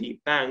from the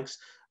banks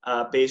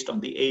based on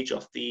the age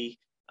of the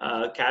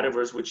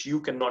cadavers, which you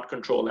cannot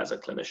control as a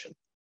clinician.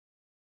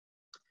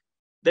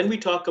 Then we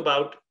talk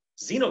about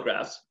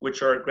xenografts,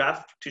 which are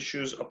graft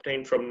tissues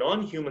obtained from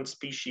non-human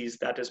species,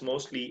 that is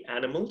mostly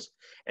animals,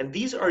 and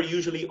these are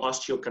usually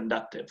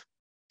osteoconductive.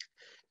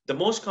 The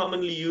most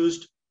commonly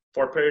used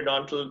for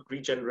periodontal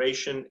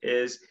regeneration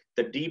is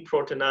the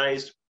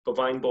deproteinized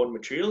bovine bone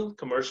material,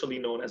 commercially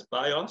known as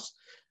Bio-Oss,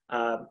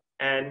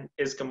 and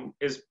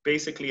is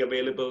basically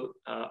available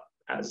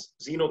as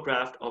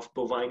xenograft of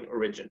bovine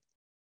origin.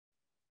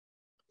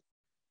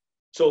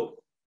 So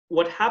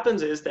what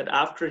happens is that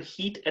after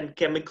heat and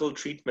chemical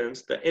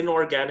treatments, the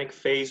inorganic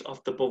phase of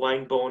the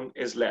bovine bone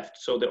is left.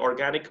 So the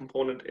organic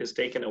component is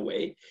taken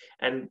away.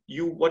 And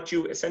what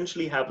you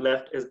essentially have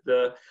left is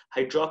the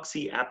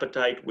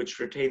hydroxyapatite, which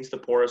retains the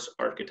porous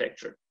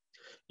architecture.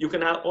 You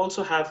can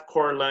also have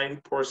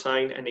coralline,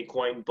 porcine, and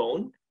equine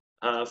bone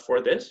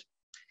for this.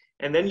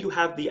 And then you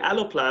have the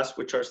alloplasts,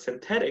 which are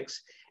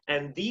synthetics.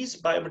 And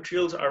these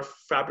biomaterials are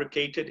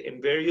fabricated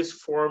in various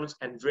forms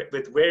and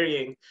with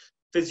varying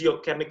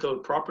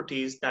physiochemical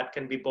properties that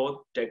can be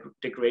both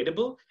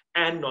degradable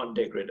and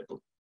non-degradable.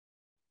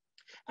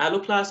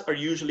 Alloplasts are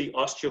usually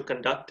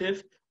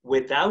osteoconductive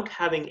without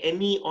having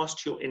any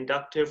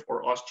osteoinductive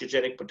or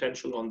osteogenic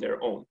potential on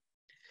their own.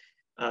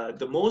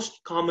 The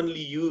most commonly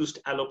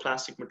used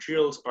alloplastic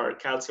materials are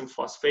calcium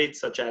phosphates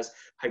such as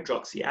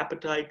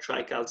hydroxyapatite,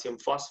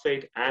 tricalcium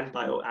phosphate, and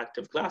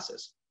bioactive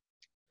glasses.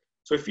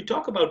 So if we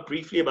talk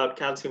briefly about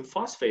calcium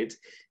phosphates,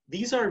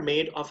 these are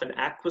made of an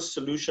aqueous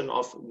solution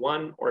of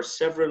one or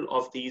several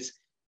of these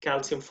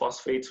calcium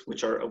phosphates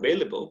which are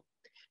available.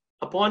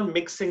 Upon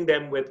mixing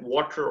them with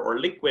water or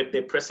liquid,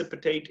 they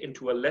precipitate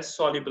into a less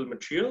soluble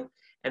material,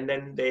 and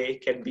then they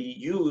can be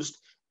used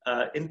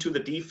into the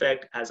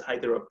defect as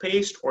either a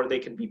paste, or they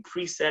can be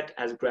preset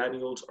as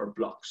granules or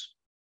blocks.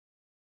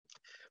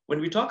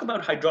 When we talk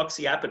about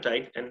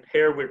hydroxyapatite, and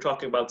here we're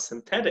talking about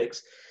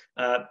synthetics,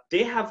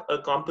 they have a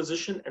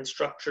composition and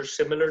structure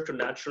similar to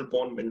natural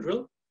bone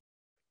mineral.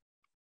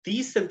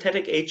 These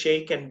synthetic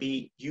HA can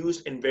be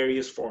used in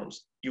various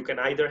forms. You can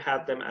either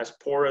have them as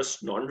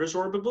porous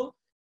non-resorbable,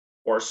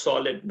 or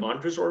solid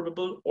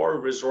non-resorbable,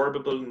 or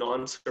resorbable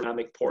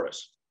non-ceramic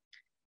porous.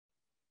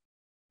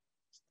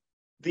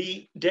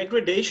 The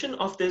degradation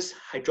of this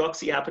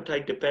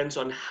hydroxyapatite depends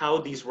on how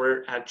these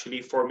were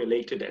actually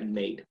formulated and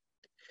made.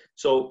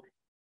 So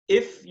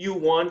if you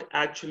want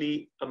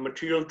actually a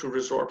material to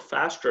resorb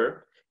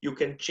faster, you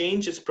can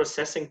change its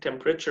processing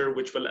temperature,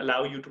 which will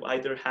allow you to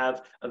either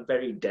have a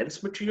very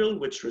dense material,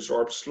 which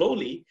resorbs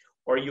slowly,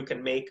 or you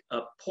can make a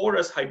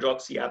porous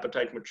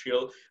hydroxyapatite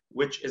material,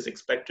 which is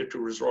expected to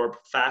resorb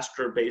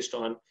faster based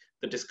on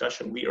the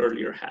discussion we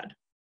earlier had.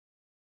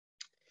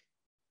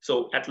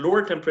 So at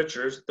lower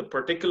temperatures, the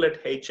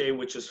particulate HA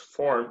which is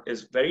formed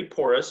is very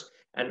porous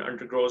and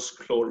undergoes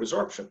slow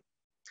resorption.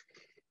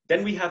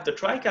 Then we have the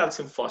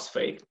tricalcium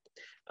phosphate,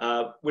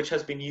 which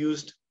has been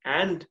used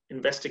and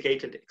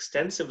investigated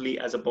extensively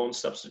as a bone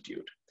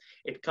substitute.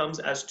 It comes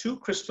as two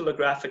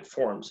crystallographic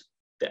forms,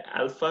 the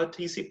alpha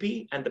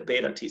TCP and the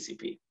beta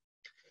TCP.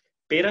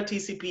 Beta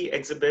TCP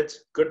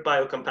exhibits good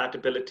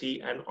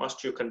biocompatibility and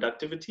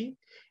osteoconductivity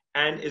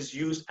and is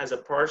used as a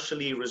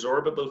partially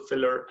resorbable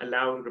filler,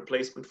 allowing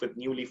replacement with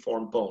newly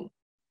formed bone.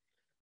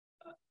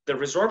 The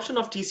resorption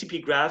of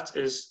TCP grafts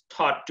is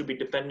thought to be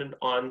dependent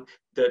on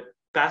the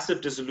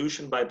passive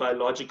dissolution by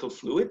biological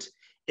fluids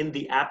in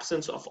the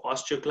absence of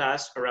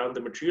osteoclasts around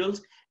the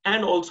materials,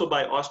 and also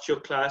by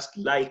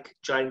osteoclast-like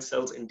giant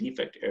cells in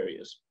defect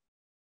areas.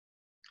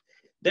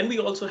 Then we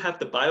also have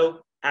the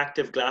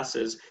bioactive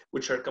glasses,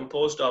 which are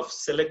composed of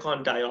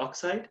silicon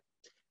dioxide,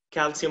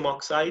 calcium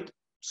oxide,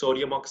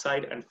 sodium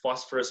oxide, and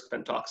phosphorus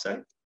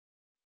pentoxide.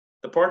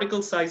 The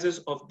particle sizes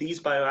of these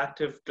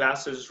bioactive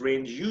glasses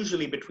range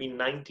usually between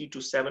 90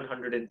 to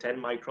 710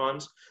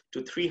 microns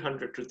to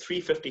 300 to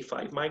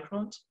 355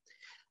 microns.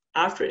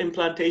 After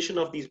implantation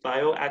of these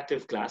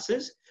bioactive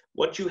glasses,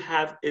 what you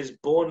have is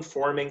bone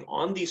forming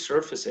on these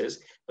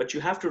surfaces, but you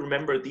have to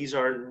remember these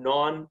are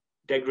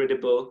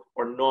non-degradable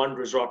or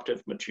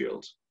non-resorptive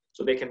materials.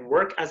 So they can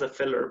work as a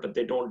filler, but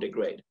they don't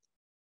degrade.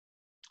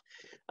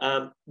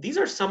 These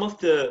are some of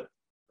the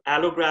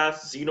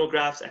allografts,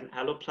 xenografts, and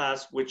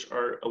alloplasts which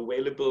are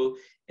available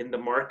in the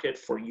market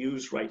for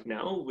use right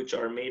now, which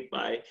are made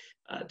by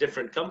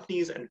different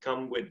companies and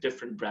come with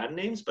different brand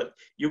names, but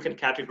you can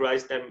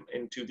categorize them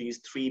into these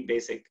three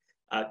basic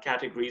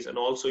categories, and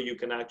also you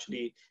can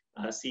actually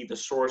see the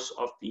source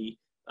of the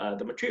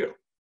material.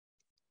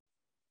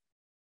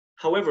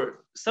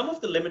 However, some of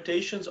the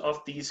limitations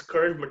of these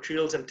current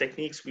materials and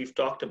techniques we've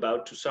talked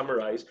about, to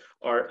summarize,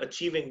 are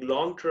achieving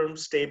long-term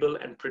stable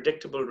and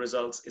predictable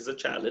results is a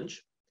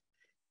challenge.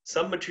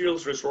 Some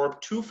materials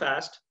resorb too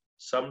fast,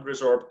 some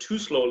resorb too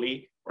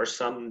slowly, or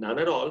some none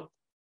at all.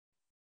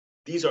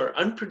 These are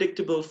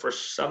unpredictable for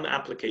some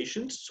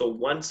applications, so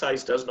one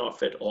size does not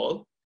fit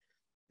all.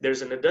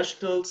 There's an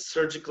additional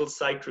surgical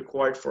site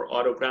required for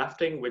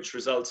autografting, which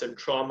results in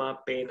trauma,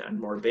 pain, and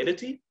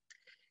morbidity.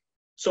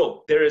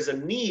 So there is a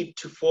need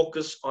to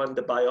focus on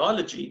the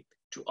biology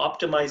to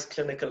optimize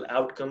clinical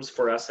outcomes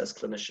for us as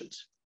clinicians.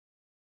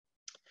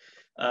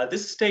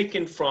 This is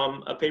taken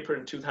from a paper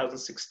in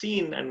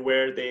 2016, and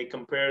where they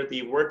compare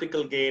the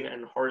vertical gain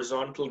and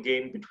horizontal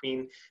gain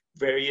between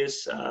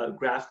various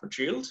graft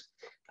materials.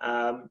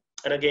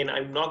 And again,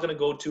 I'm not going to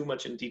go too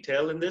much in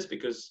detail in this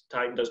because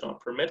time does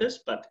not permit us,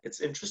 but it's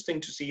interesting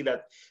to see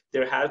that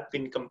there have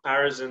been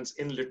comparisons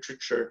in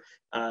literature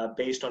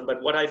based on,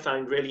 but what I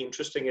find really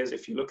interesting is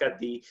if you look at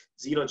the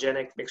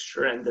xenogenic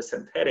mixture and the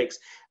synthetics,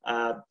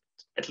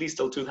 at least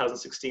till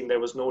 2016, there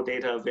was no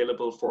data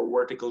available for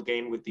vertical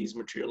gain with these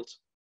materials.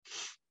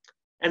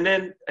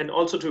 And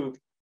also to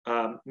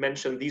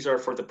mention, these are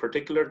for the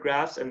particular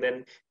grafts, and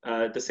then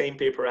the same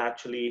paper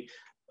actually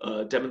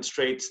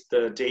demonstrates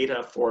the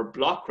data for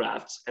block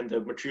grafts and the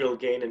material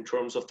gain in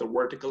terms of the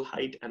vertical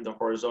height and the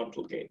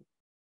horizontal gain.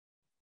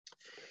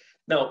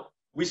 Now,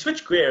 we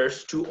switch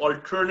gears to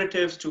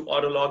alternatives to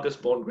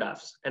autologous bone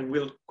grafts, and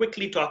we'll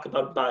quickly talk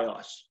about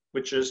Bio-Oss,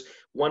 which is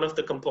one of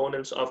the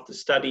components of the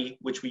study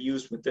which we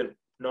used with the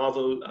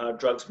novel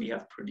drugs we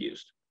have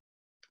produced.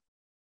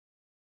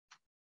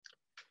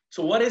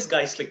 So what is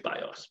Geistlich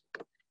Bio-Oss?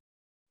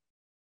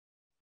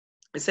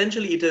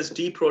 Essentially, it is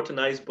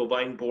deproteinized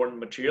bovine bone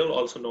material,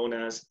 also known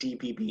as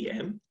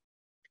DBBM.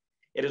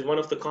 It is one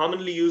of the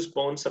commonly used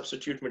bone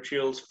substitute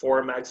materials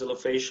for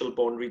maxillofacial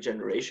bone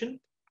regeneration.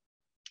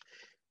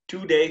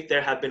 To date,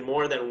 there have been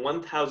more than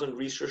 1,000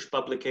 research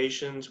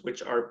publications,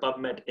 which are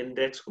PubMed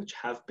index, which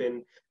have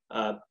been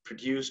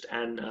produced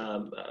and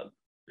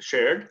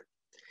shared.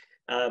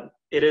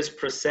 It is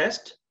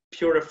processed,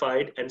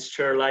 purified, and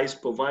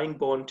sterilized bovine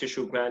bone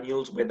tissue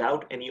granules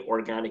without any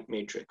organic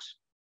matrix.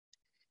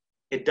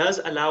 It does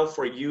allow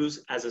for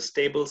use as a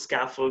stable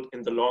scaffold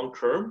in the long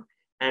term,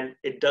 and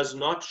it does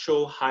not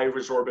show high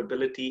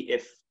resorbability,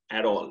 if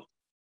at all.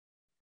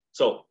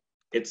 So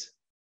its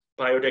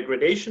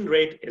biodegradation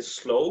rate is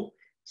slow.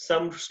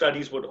 Some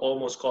studies would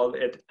almost call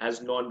it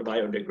as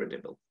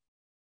non-biodegradable.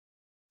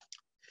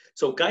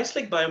 So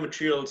Geistlich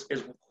Biomaterials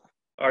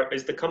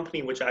is the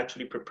company which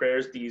actually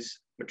prepares these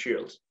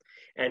materials.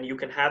 And you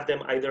can have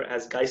them either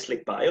as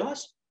Geistlich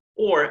Bio-Oss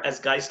or as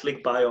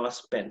Geistlich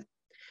Bio-Oss pen.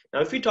 Now,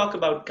 if we talk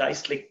about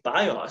Geistlich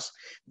Bio-Oss,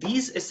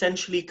 these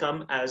essentially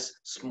come as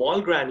small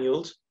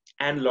granules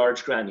and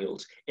large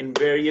granules in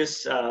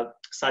various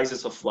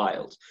sizes of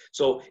vials.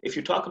 So if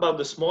you talk about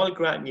the small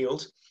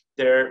granules,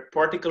 their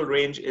particle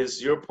range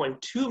is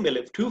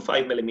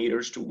 0.25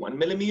 millimeters to 1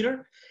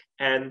 millimeter,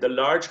 and the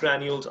large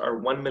granules are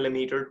 1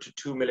 millimeter to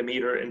 2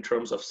 millimeter in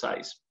terms of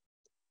size.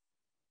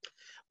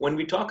 When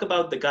we talk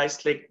about the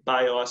Geistlich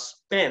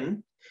Bio-Oss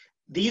pen,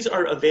 these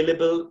are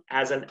available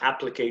as an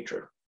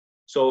applicator.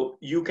 So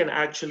you can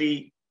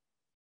actually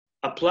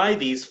apply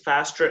these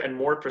faster and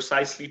more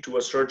precisely to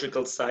a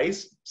surgical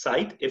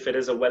site if it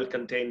is a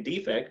well-contained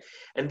defect.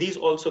 And these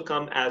also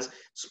come as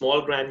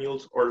small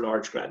granules or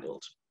large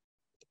granules.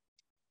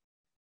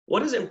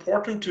 What is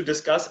important to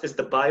discuss is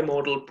the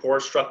bimodal pore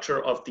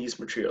structure of these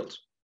materials.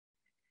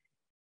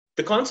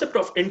 The concept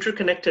of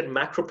interconnected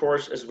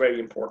macropores is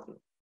very important.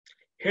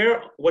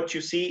 Here, what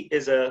you see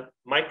is a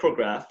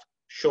micrograph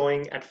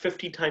showing at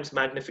 50 times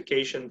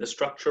magnification the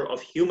structure of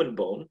human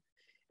bone.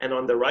 And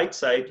on the right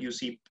side, you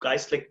see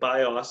Geistlich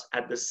Bio-Oss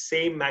at the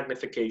same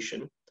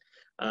magnification,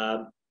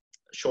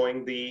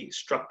 showing the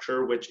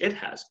structure which it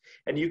has.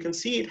 And you can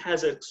see it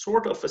has a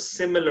sort of a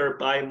similar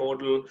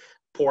bimodal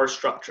pore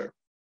structure.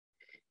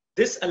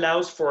 This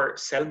allows for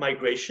cell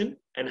migration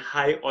and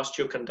high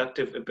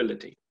osteoconductive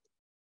ability.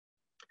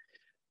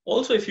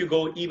 Also, if you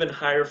go even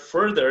higher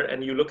further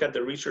and you look at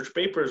the research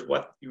papers,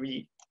 what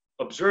we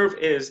observe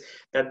is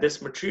that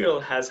this material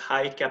has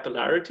high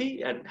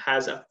capillarity and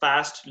has a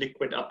fast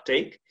liquid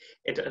uptake.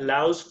 It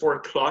allows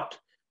for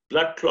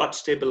blood clot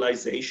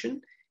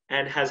stabilization,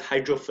 and has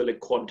hydrophilic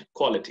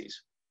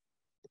qualities.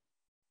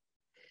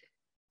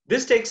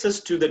 This takes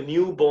us to the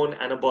new bone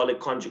anabolic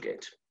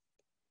conjugate.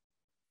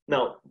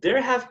 Now,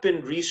 there have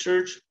been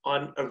research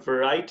on a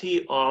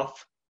variety of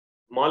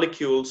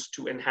molecules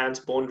to enhance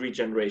bone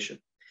regeneration.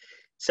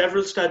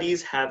 Several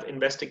studies have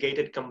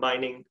investigated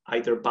combining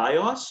either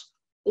Bio-Oss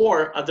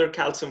or other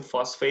calcium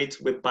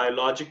phosphates with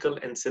biological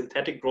and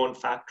synthetic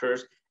growth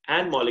factors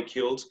and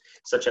molecules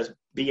such as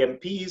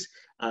BMPs,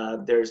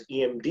 there's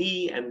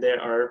EMD, and there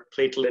are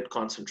platelet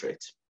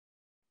concentrates.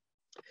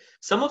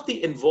 Some of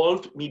the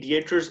involved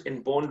mediators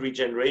in bone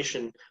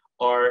regeneration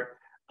are,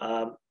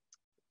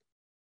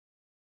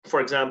 for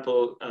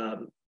example,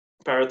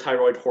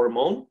 parathyroid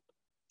hormone,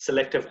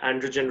 selective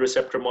androgen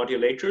receptor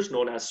modulators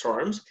known as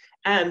SARMs,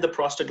 and the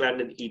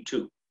prostaglandin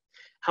E2.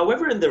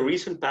 However, in the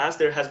recent past,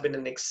 there has been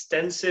an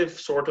extensive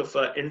sort of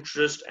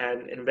interest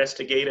and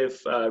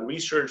investigative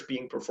research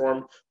being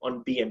performed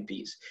on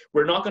BMPs.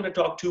 We're not going to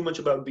talk too much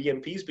about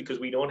BMPs because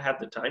we don't have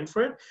the time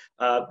for it,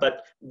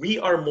 but we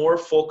are more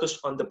focused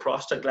on the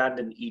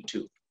prostaglandin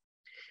E2.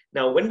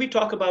 Now, when we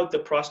talk about the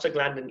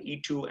prostaglandin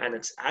E2 and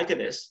its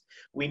agonist,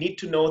 we need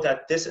to know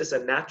that this is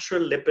a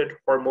natural lipid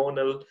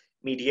hormonal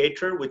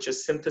mediator which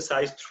is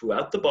synthesized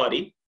throughout the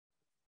body.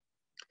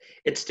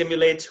 It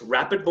stimulates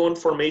rapid bone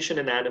formation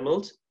in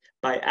animals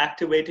by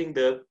activating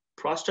the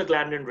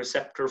prostaglandin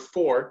receptor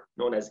 4,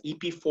 known as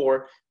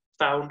EP4,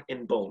 found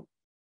in bone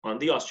on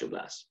the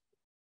osteoblasts.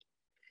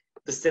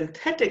 The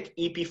synthetic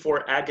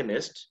EP4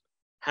 agonists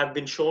have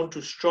been shown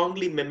to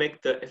strongly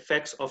mimic the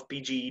effects of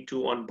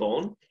PGE2 on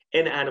bone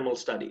in animal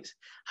studies.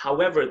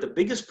 However, the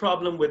biggest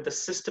problem with the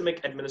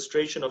systemic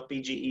administration of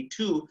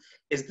PGE2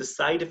 is the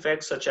side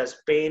effects such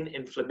as pain,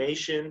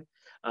 inflammation,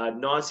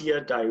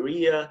 nausea,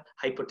 diarrhea,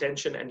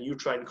 hypotension, and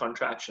uterine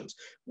contractions,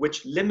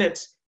 which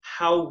limits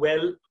how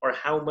well or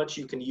how much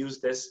you can use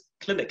this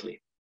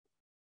clinically.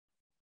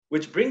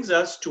 Which brings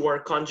us to our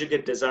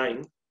conjugate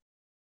design,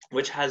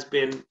 which has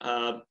been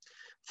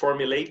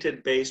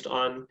formulated based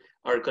on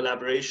our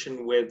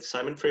collaboration with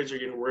Simon Fraser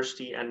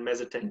University and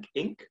Mesotank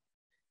Inc.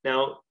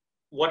 Now,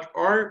 what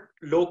our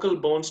local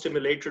bone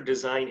stimulator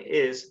design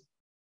is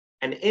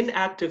an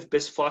inactive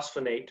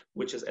bisphosphonate,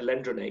 which is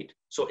alendronate.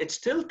 So it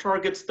still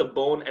targets the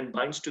bone and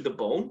binds to the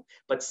bone,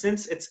 but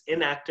since it's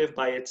inactive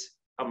by its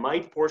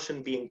amide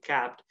portion being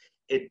capped,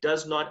 it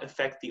does not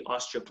affect the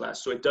osteoclast.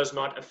 So it does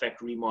not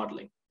affect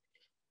remodeling.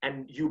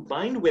 And you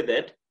bind with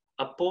it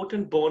a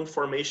potent bone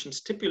formation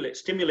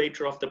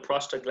stimulator of the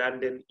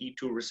prostaglandin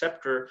E2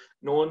 receptor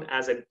known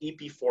as an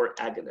EP4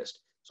 agonist.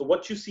 So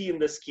what you see in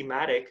the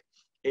schematic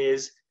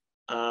is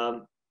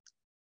an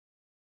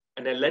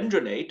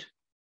alendronate,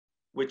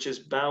 which is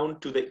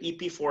bound to the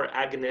EP4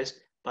 agonist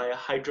by a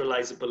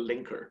hydrolyzable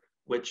linker,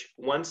 which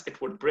once it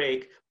would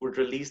break, would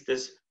release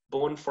this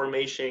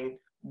bone-forming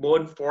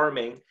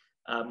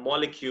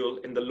molecule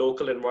in the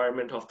local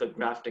environment of the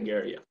grafting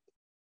area.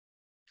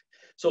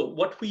 So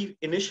what we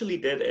initially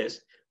did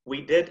is,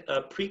 we did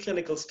a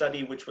preclinical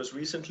study which was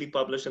recently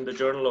published in the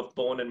Journal of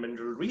Bone and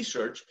Mineral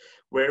Research,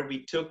 where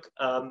we took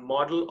a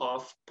model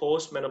of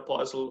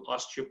postmenopausal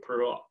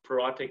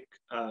osteoporotic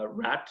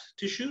rat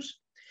tissues,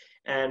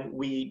 and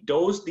we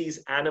dosed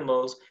these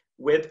animals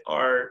with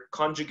our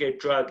conjugate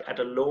drug at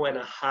a low and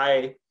a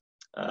high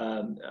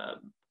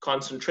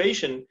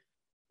concentration,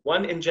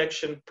 1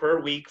 injection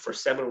per week for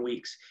 7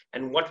 weeks.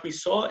 And what we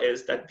saw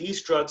is that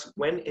these drugs,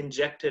 when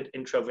injected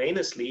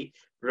intravenously,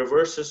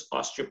 reverses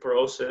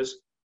osteoporosis,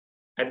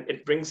 and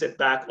it brings it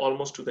back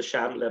almost to the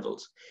sham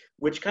levels,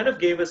 which kind of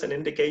gave us an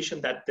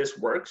indication that this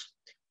works.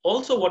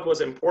 Also, what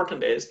was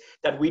important is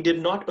that we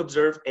did not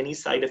observe any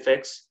side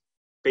effects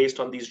based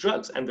on these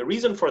drugs. And the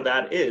reason for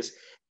that is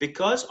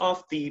because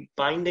of the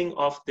binding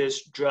of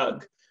this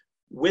drug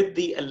with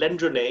the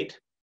alendronate,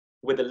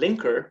 with a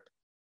linker,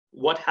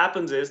 what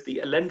happens is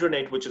the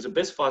alendronate, which is a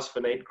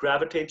bisphosphonate,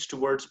 gravitates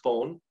towards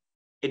bone.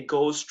 It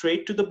goes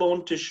straight to the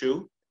bone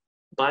tissue,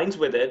 binds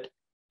with it.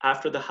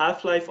 After the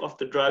half-life of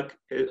the drug,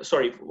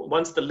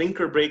 once the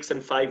linker breaks in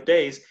 5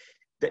 days,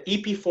 the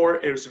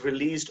EP4 is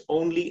released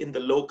only in the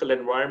local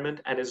environment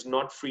and is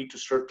not free to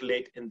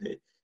circulate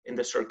in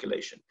the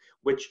circulation,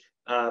 which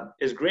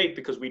is great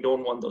because we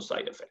don't want those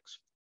side effects.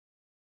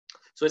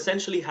 So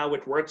essentially how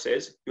it works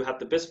is you have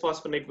the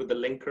bisphosphonate with the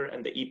linker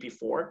and the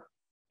EP4.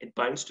 It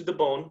binds to the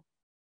bone.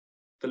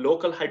 The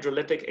local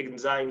hydrolytic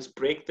enzymes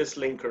break this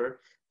linker.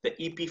 The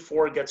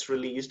EP4 gets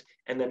released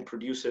and then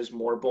produces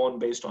more bone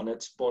based on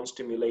its bone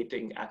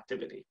stimulating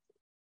activity.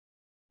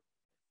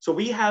 So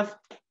we have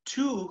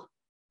 2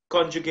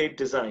 conjugate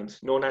designs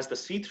known as the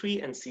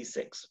C3 and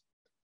C6.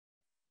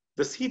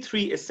 The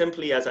C3 is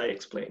simply as I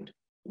explained,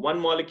 1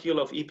 molecule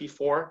of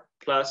EP4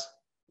 plus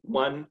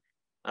 1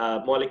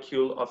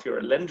 molecule of your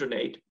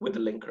alendronate with a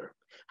linker.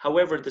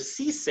 However, the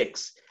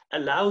C6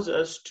 allows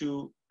us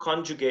to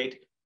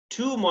conjugate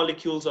 2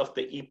 molecules of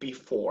the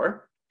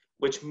EP4,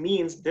 which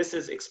means this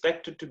is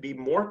expected to be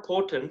more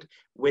potent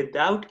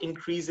without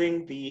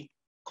increasing the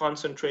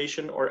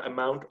concentration or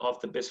amount of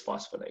the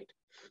bisphosphonate.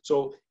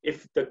 So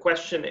if the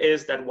question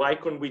is that why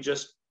couldn't we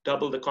just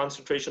double the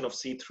concentration of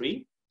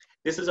C3?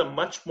 This is a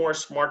much more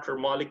smarter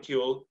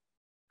molecule,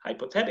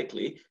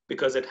 hypothetically,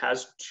 because it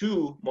has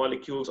 2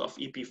 molecules of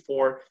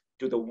EP4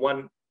 to the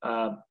 1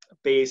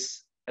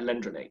 base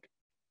alendronate.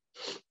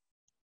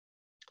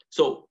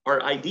 So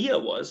our idea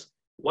was,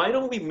 why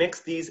don't we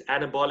mix these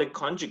anabolic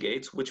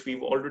conjugates, which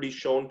we've already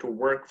shown to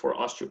work for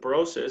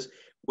osteoporosis,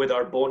 with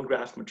our bone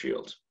graft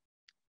materials?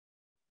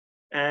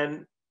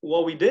 And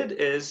what we did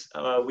is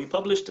we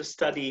published a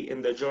study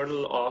in the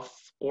Journal of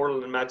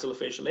Oral and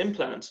Maxillofacial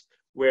Implants,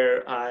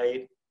 where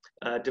I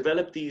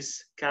developed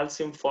these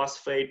calcium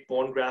phosphate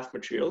bone graft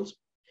materials,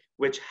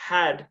 which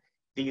had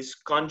these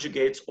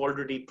conjugates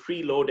already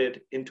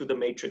preloaded into the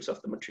matrix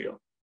of the material.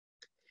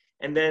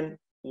 And then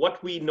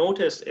what we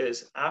noticed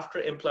is, after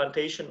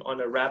implantation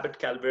on a rabbit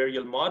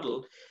calvarial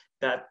model,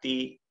 that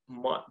the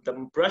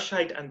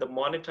brushite and the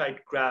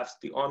monetite grafts,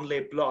 the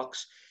onlay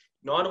blocks,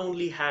 not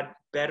only had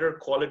better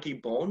quality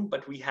bone,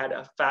 but we had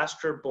a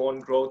faster bone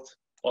growth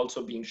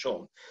also being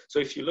shown. So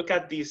if you look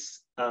at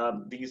these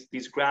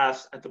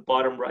graphs at the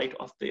bottom right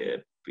of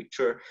the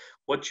picture,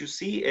 what you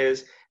see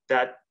is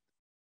that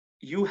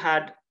you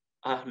had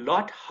a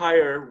lot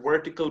higher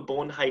vertical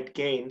bone height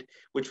gained,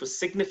 which was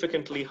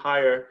significantly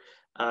higher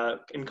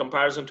in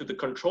comparison to the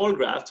control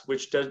grafts,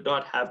 which does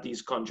not have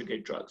these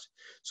conjugate drugs.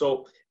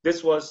 So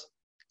this was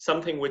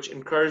something which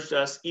encouraged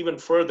us even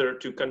further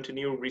to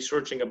continue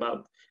researching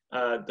about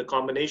the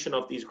combination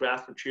of these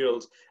graft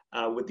materials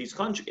with these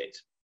conjugates.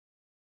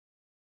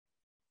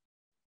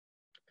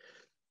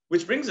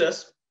 Which brings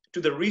us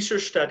to the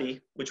research study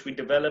which we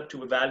developed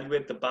to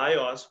evaluate the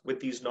Bio-Oss with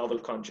these novel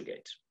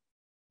conjugates.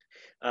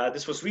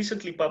 This was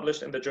recently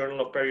published in the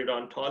Journal of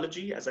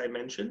Periodontology, as I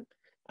mentioned,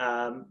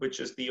 which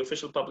is the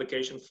official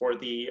publication for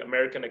the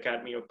American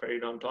Academy of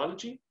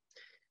Periodontology.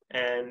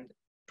 And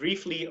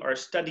briefly, our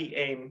study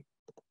aim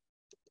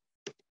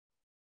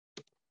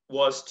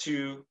was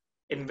to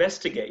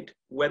investigate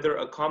whether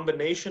a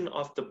combination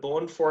of the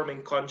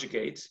bone-forming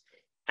conjugates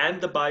and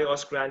the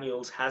Bio-Oss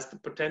granules has the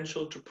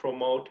potential to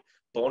promote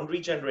bone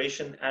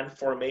regeneration and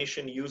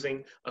formation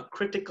using a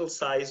critical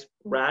size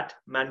rat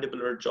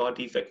mandibular jaw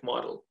defect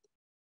model.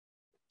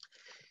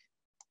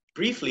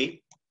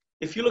 Briefly,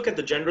 if you look at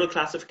the general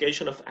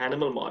classification of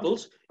animal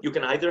models, you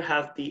can either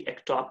have the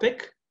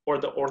ectopic or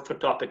the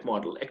orthotopic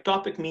model.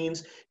 Ectopic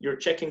means you're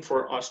checking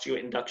for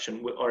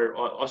osteoinduction or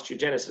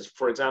osteogenesis.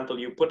 For example,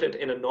 you put it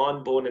in a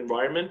non-bone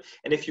environment,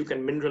 and if you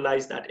can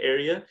mineralize that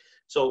area.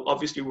 So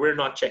obviously we're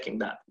not checking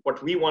that.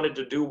 What we wanted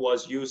to do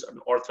was use an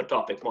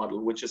orthotopic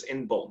model, which is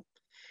in bone.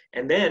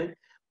 And then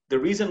the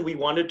reason we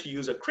wanted to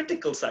use a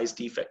critical size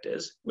defect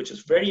is, which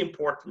is very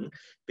important,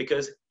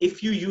 because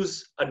if you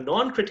use a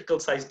non-critical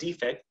size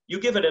defect, you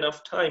give it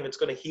enough time, it's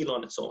going to heal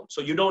on its own.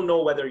 So you don't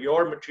know whether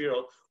your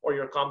material or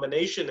your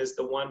combination is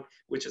the one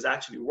which is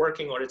actually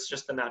working, or it's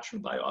just the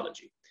natural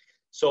biology.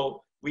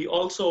 So we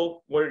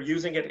also were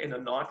using it in a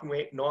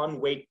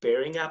non-weight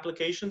bearing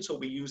application. So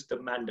we used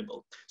the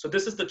mandible. So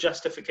this is the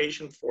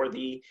justification for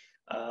the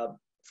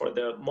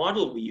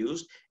model we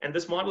used. And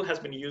this model has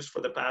been used for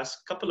the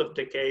past couple of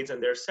decades.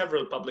 And there are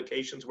several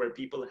publications where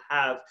people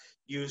have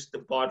used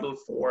the model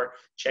for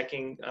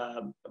checking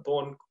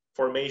bone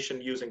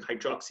formation using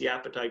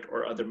hydroxyapatite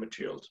or other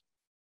materials.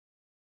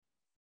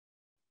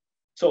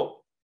 So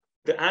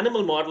the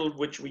animal model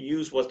which we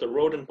used was the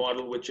rodent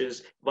model, which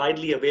is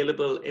widely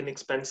available,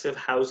 inexpensive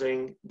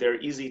housing.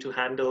 They're easy to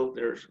handle.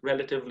 They're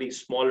relatively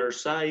smaller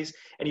size,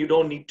 and you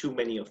don't need too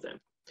many of them.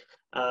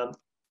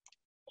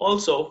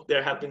 Also,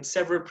 there have been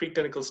several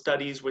preclinical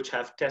studies which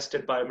have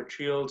tested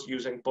biomaterials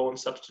using bone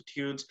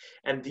substitutes,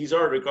 and these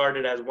are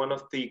regarded as one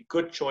of the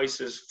good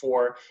choices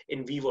for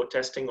in vivo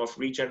testing of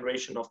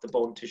regeneration of the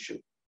bone tissue.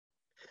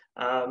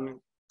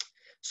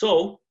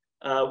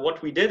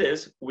 What we did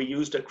is we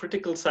used a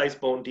critical size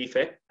bone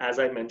defect, as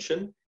I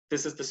mentioned.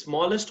 This is the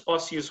smallest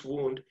osseous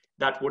wound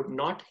that would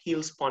not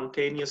heal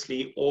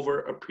spontaneously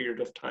over a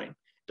period of time.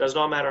 Does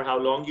not matter how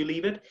long you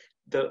leave it,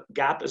 the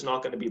gap is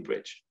not going to be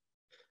bridged.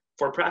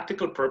 For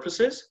practical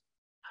purposes,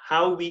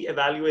 how we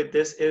evaluate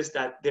this is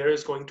that there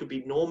is going to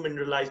be no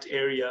mineralized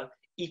area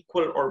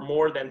equal or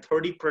more than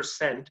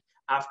 30%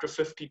 after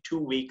 52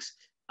 weeks,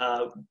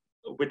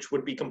 which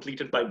would be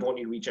completed by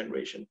bony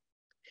regeneration.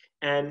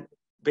 And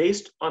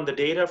based on the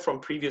data from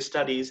previous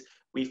studies,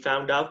 we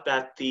found out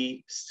that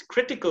the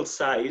critical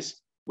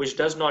size, which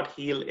does not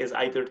heal, is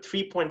either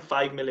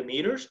 3.5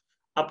 millimeters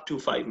up to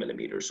 5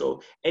 millimeters.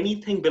 So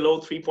anything below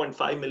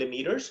 3.5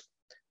 millimeters,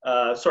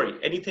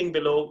 anything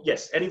below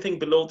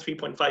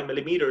 3.5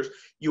 millimeters,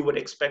 you would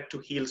expect to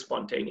heal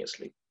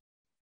spontaneously.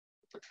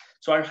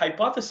 So our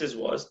hypothesis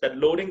was that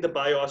loading the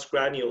Bio-Oss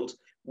granules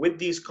with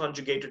these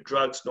conjugated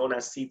drugs known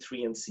as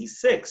C3 and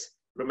C6,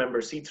 remember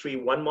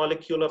C3, 1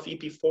 molecule of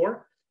EP4,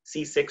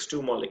 C6,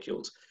 2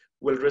 molecules,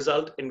 will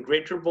result in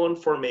greater bone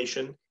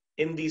formation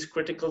in these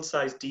critical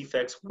size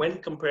defects when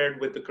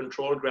compared with the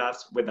control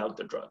grafts without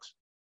the drugs.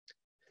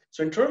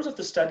 So in terms of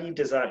the study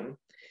design,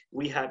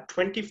 we had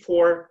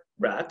 24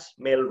 rats,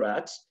 male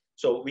rats.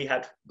 So we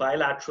had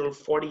bilateral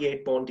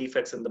 48 bone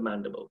defects in the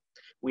mandible.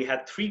 We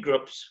had 3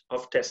 groups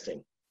of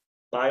testing: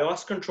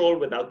 Bio-Oss control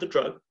without the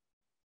drug,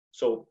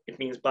 So it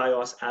means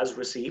Bio-Oss as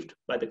received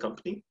by the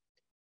company,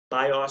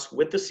 Bio-Oss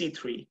with the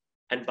C3,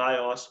 and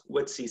Bio-Oss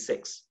with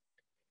C6.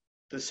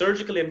 The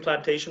surgical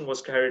implantation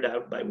was carried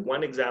out by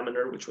one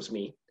examiner, which was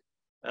me.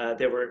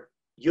 They were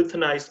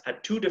euthanized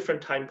at 2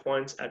 different time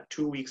points at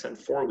 2 weeks and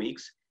 4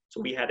 weeks. So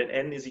we had an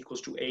N is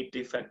equals to 8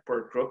 defect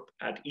per group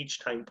at each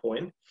time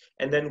point.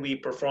 And then we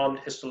performed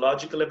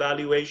histological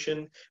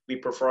evaluation. We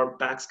performed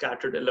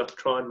backscattered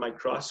electron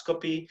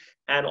microscopy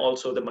and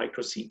also the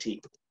micro CT.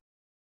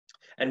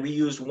 And we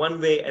used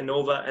one-way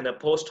ANOVA and a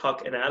post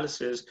hoc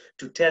analysis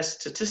to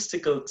test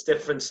statistical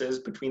differences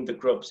between the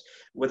groups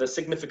with a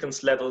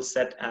significance level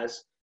set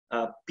as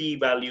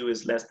p-value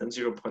is less than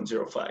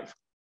 0.05.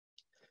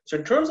 So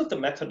in terms of the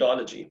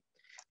methodology,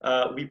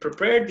 we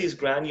prepared these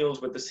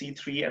granules with the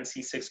C3 and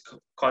C6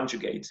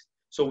 conjugates.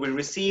 So we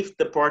received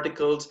the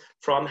particles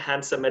from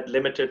HANSAmed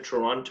Limited,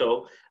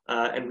 Toronto,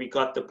 and we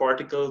got the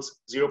particles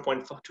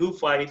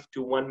 0.25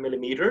 to 1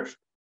 millimeters.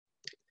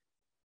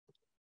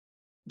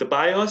 The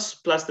Bio-Oss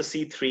plus the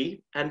C3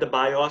 and the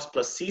Bio-Oss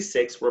plus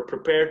C6 were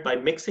prepared by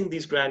mixing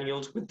these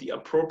granules with the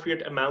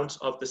appropriate amounts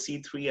of the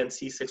C3 and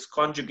C6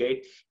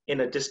 conjugate in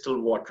a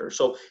distilled water.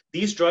 So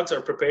these drugs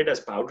are prepared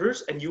as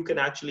powders, and you can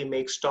actually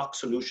make stock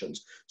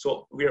solutions.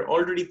 So we're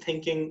already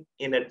thinking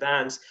in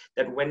advance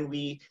that when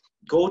we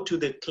go to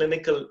the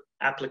clinical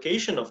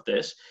application of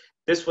this,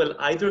 this will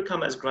either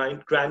come as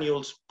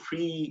granules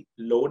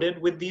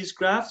pre-loaded with these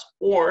grafts,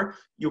 or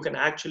you can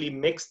actually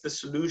mix the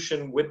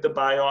solution with the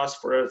Bio-Oss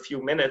for a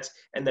few minutes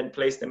and then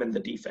place them in the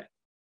defect.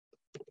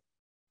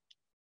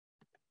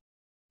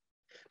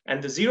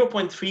 And the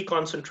 0.3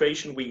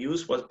 concentration we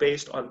used was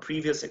based on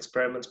previous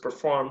experiments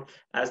performed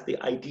as the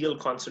ideal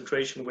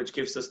concentration, which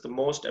gives us the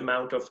most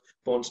amount of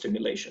bone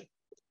stimulation.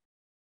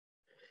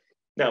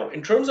 Now,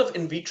 in terms of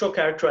in vitro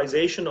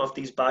characterization of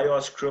these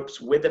Bio-Oss groups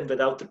with and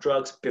without the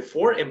drugs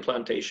before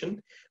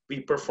implantation, we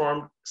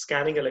performed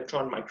scanning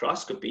electron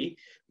microscopy,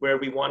 where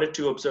we wanted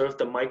to observe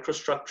the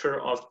microstructure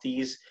of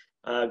these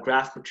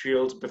graft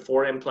materials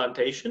before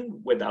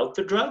implantation without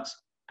the drugs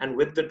and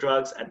with the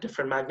drugs at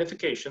different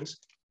magnifications.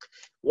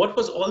 What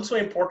was also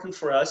important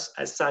for us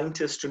as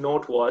scientists to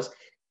note was,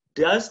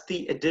 does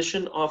the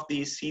addition of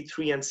these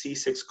C3 and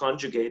C6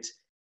 conjugates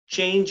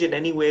change in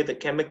any way the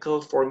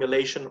chemical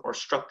formulation or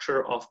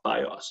structure of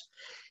Bio-Oss?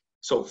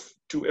 So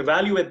to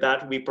evaluate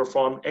that, we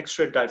performed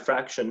X-ray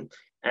diffraction,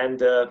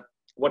 and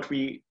what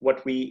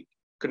we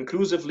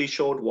conclusively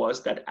showed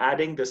was that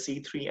adding the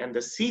C3 and the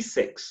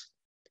C6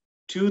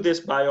 to this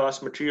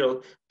Bio-Oss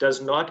material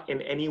does not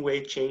in any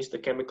way change the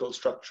chemical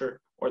structure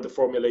or the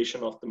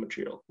formulation of the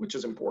material, which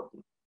is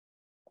important.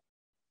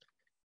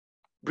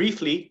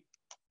 Briefly,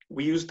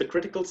 we used the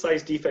critical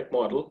size defect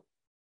model,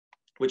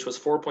 which was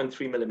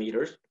 4.3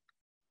 millimeters.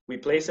 We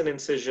place an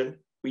incision.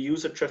 We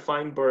use a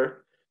trephine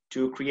burr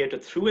to create a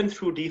through and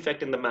through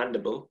defect in the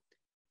mandible.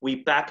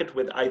 We pack it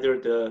with either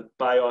the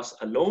Bio-Oss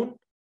alone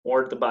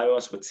or the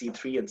Bio-Oss with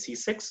C3 and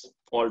C6,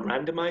 all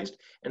randomized.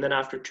 And then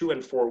after 2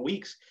 and 4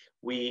 weeks,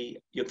 we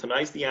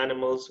euthanize the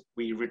animals,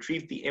 we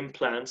retrieve the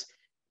implants,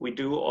 we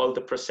do all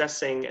the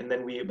processing, and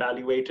then we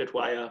evaluate it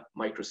via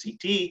micro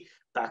CT,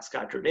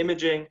 backscattered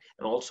imaging,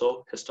 and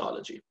also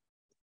histology.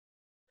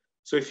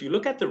 So if you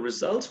look at the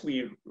results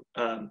we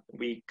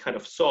kind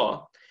of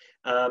saw,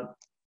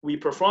 we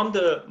performed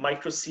the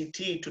micro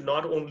CT to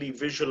not only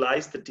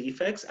visualize the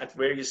defects at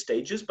various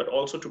stages, but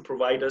also to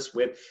provide us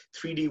with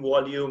 3D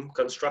volume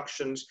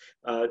constructions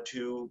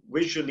to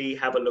visually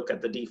have a look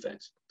at the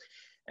defects.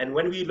 And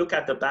when we look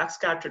at the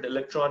backscattered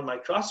electron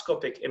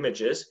microscopic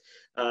images,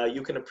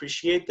 you can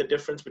appreciate the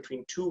difference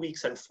between 2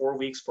 weeks and 4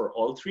 weeks for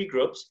all 3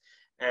 groups.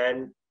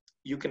 And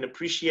you can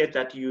appreciate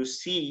that you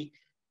see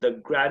the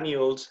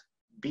granules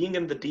being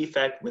in the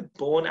defect with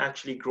bone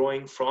actually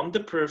growing from the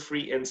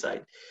periphery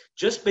inside.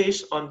 Just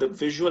based on the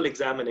visual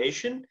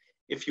examination,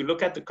 if you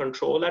look at the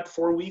control at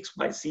 4 weeks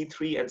by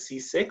C3 and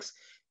C6,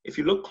 if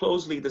you look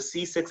closely, the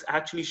C6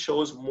 actually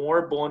shows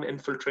more bone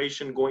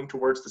infiltration going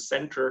towards the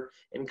center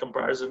in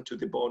comparison to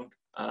the bone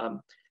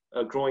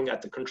growing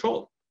at the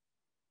control.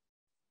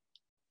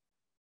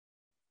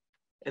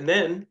 And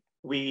then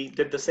we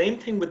did the same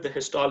thing with the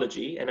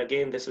histology. And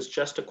again, this is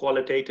just a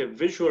qualitative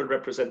visual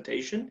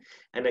representation.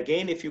 And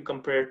again, if you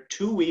compare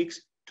 2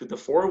 weeks to the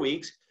 4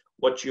 weeks,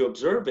 what you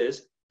observe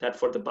is that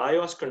for the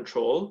Bio-Oss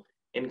control,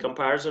 in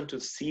comparison to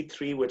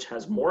C3, which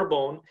has more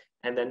bone,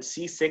 and then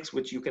C6,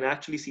 which you can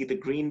actually see the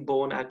green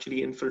bone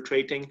actually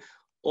infiltrating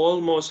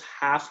almost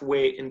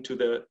halfway into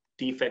the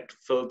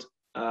defect-filled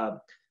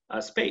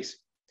space.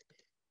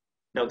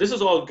 Now, this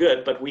is all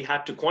good, but we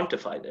had to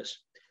quantify this.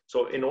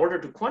 So in order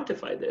to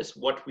quantify this,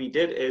 what we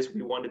did is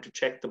we wanted to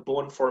check the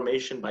bone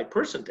formation by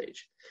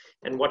percentage.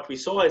 And what we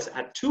saw is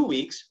at 2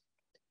 weeks,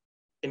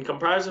 in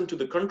comparison to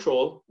the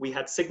control, we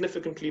had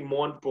significantly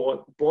more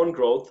bone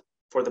growth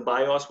for the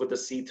Bio-Oss with the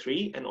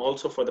C3 and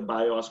also for the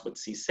Bio-Oss with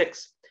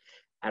C6.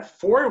 At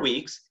 4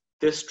 weeks,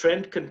 this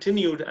trend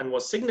continued and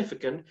was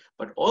significant,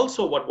 but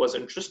also what was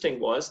interesting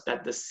was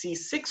that the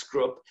C6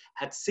 group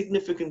had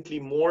significantly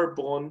more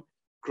bone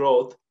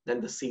growth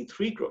than the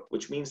C3 group,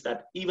 which means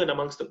that even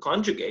amongst the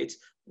conjugates,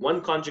 one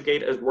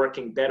conjugate is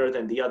working better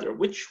than the other,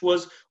 which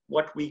was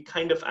what we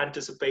kind of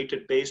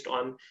anticipated based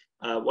on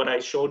what I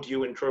showed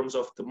you in terms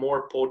of the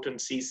more potent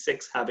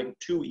C6 having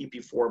 2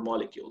 EP4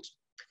 molecules.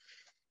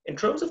 In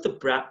terms of the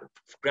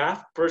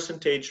graft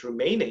percentage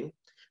remaining,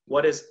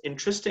 what is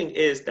interesting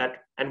is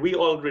that, and we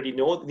already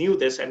knew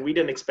this, and we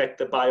didn't expect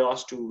the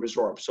Bio-Oss to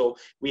resorb. So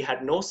we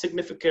had no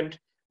significant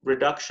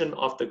reduction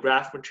of the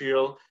graft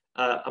material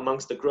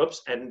amongst the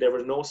groups, and there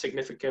was no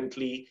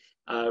significantly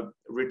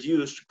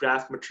reduced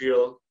graft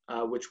material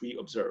which we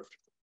observed.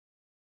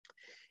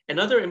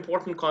 Another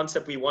important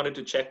concept we wanted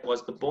to check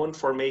was the bone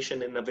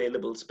formation in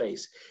available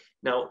space.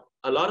 Now,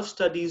 a lot of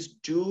studies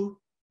do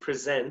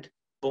present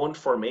bone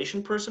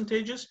formation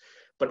percentages,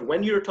 but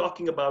when you're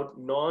talking about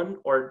non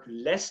or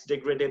less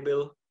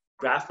degradable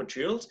graft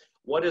materials,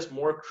 what is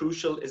more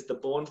crucial is the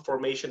bone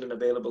formation in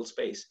available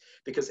space,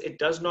 because it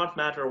does not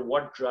matter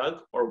what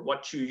drug or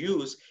what you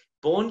use,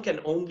 bone can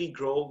only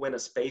grow when a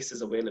space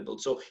is available.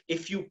 So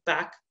if you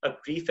pack a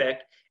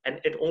Defect and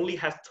it only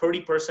has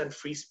 30%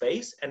 free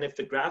space, and if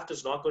the graft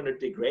is not going to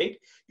degrade,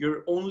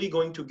 you're only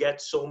going to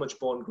get so much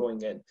bone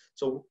growing in.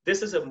 So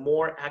this is a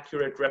more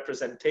accurate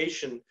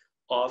representation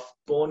of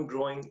bone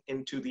growing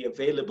into the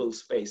available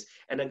space.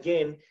 And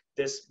again,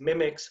 this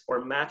mimics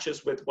or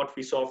matches with what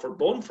we saw for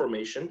bone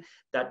formation,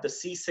 that the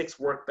C6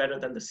 worked better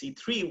than the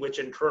C3, which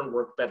in turn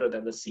worked better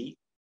than the C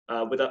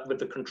with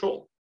the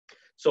control.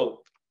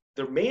 So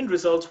the main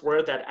results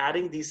were that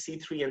adding these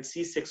C3 and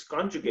C6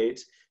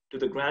 conjugates to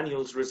the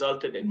granules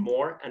resulted in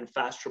more and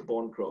faster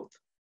bone growth.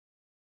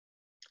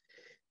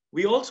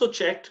 We also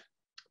checked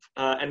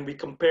and we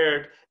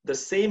compared the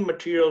same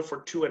material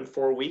for 2 and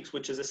 4 weeks,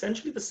 which is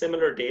essentially the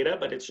similar data,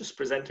 but it's just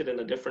presented in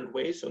a different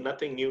way. So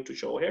nothing new to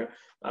show here.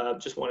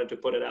 Just wanted to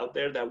put it out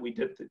there that we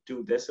did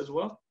do this as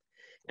well.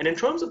 And in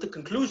terms of the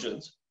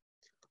conclusions,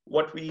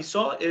 what we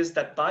saw is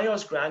that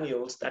Bio-Oss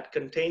granules that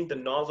contained the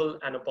novel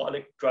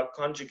anabolic drug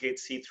conjugate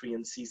C3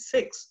 and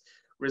C6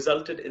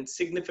 resulted in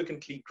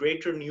significantly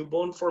greater new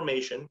bone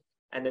formation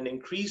and an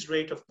increased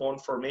rate of bone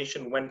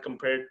formation when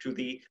compared to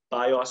the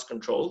Bio-Oss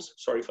controls.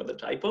 Sorry for the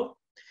typo.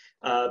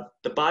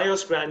 The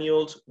Bio-Oss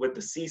granules with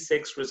the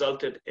C6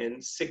 resulted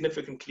in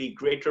significantly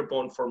greater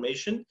bone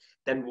formation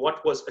than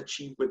what was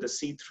achieved with the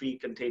C3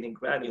 containing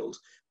granules,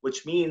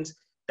 which means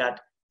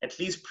that at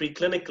least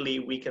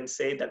preclinically, we can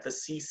say that the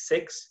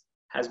C6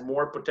 has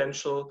more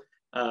potential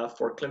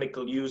for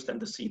clinical use than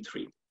the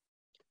C3.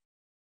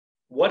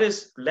 What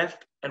is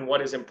left and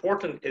what is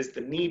important is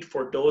the need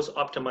for dose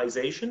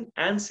optimization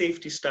and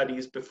safety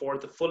studies before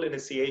the full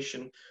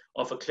initiation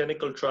of a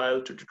clinical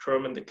trial to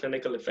determine the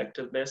clinical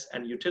effectiveness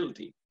and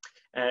utility.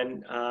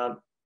 And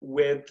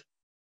with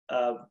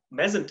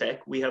Mesentech,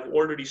 we have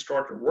already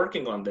started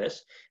working on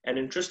this. And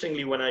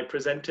interestingly, when I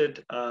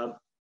presented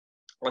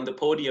on the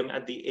podium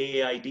at the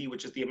AAID,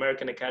 which is the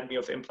American Academy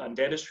of Implant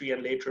Dentistry,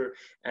 and later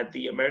at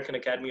the American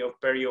Academy of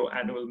Perio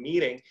annual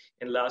meeting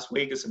in Las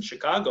Vegas and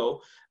Chicago,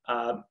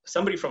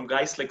 somebody from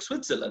Geistlich,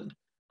 Switzerland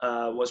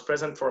was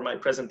present for my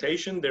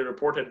presentation. They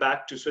reported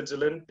back to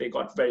Switzerland. They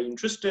got very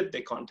interested.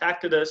 They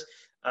contacted us.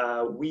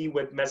 We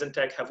with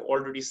Mesentech have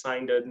already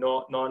signed a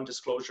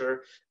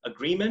non-disclosure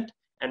agreement,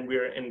 and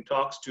we're in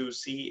talks to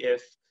see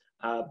if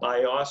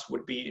Bio-Oss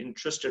would be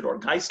interested, or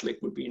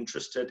Geistlich would be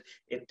interested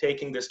in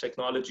taking this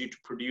technology to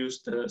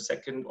produce the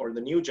second or the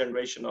new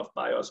generation of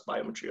Bio-Oss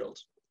biomaterials.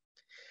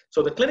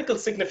 So the clinical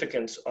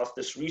significance of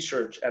this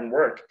research and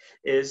work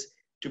is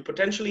to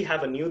potentially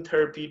have a new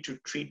therapy to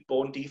treat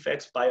bone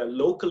defects by a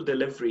local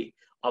delivery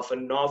of a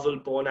novel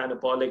bone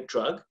anabolic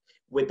drug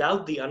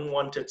without the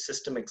unwanted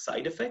systemic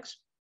side effects.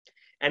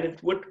 And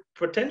it would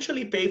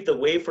potentially pave the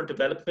way for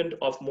development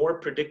of more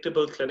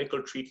predictable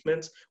clinical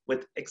treatments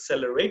with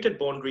accelerated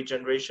bone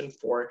regeneration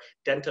for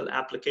dental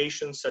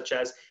applications such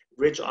as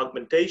ridge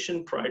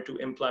augmentation prior to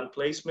implant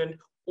placement,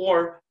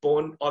 or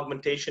bone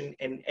augmentation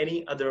in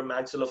any other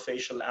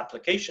maxillofacial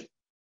application.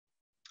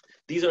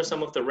 These are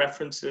some of the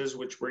references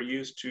which were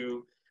used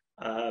to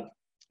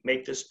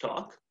make this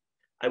talk.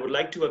 I would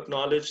like to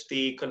acknowledge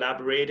the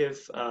collaborative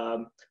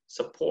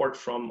support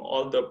from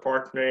all the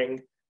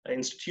partnering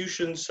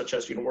institutions such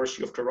as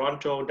University of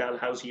Toronto,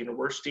 Dalhousie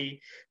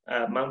University,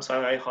 Mount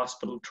Sinai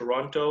Hospital,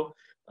 Toronto,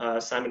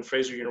 Simon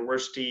Fraser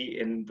University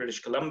in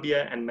British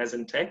Columbia, and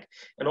Mesentech.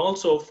 And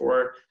also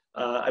for,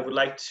 I would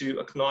like to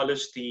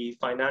acknowledge the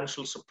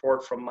financial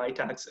support from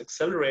MyTax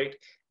Accelerate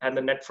and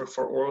the Network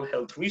for Oral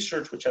Health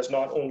Research, which has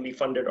not only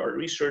funded our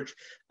research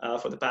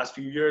for the past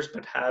few years,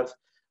 but have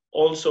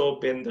also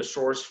been the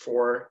source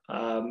for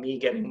me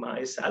getting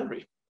my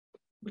salary,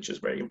 which is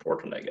very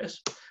important, I guess.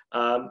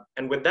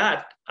 And with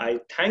that, I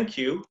thank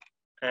you,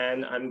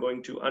 and I'm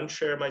going to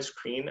unshare my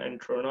screen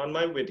and turn on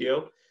my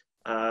video.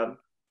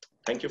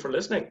 Thank you for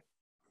listening.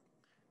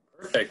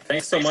 Perfect.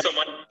 Thanks so much,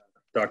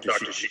 Dr.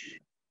 Sheikh.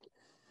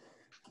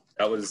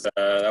 That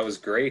was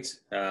great.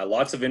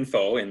 Lots of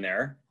info in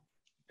there,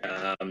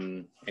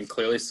 and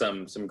clearly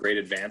some great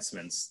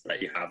advancements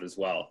that you have as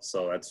well.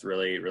 So that's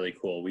really, really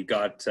cool. We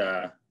got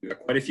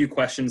quite a few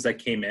questions that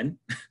came in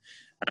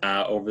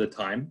over the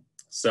time.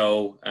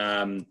 So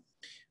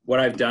what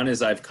I've done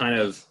is I've kind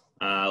of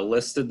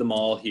listed them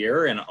all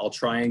here, and I'll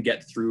try and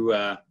get through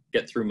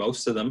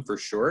most of them for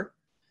sure.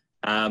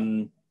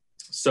 So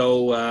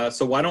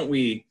why don't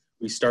we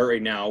start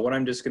right now? What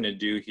I'm just going to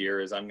do here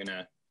is I'm going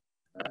to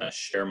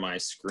share my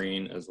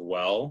screen as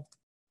well.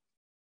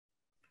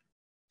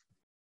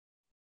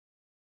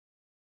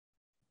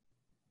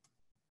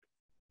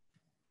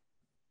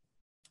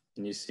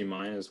 Can you see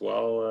mine as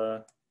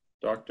well,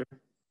 Doctor?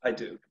 I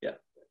do, yeah.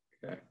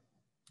 Okay.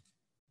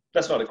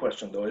 That's not a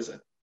question though, is it?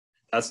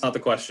 That's not the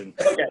question.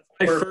 Okay.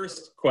 My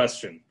first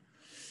question.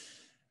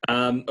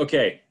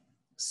 Okay,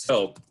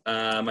 so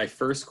my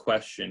first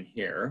question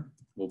here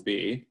will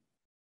be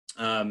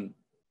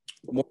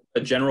more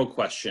a general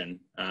question.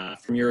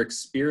 From your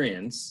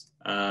experience,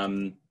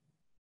 in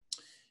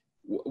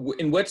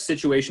what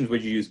situations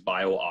would you use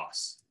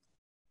Bio-Oss?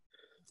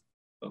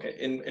 Okay,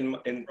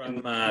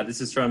 this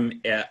is from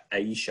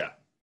Aisha.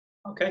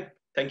 Okay,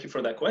 thank you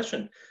for that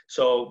question.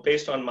 So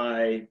based on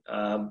my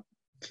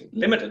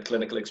limited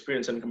clinical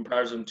experience in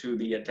comparison to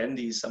the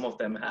attendees, some of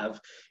them have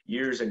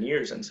years and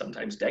years and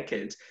sometimes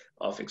decades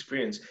of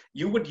experience.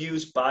 You would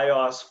use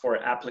Bio-Oss for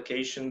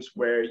applications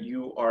where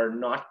you are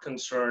not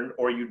concerned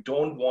or you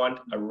don't want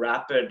a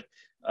rapid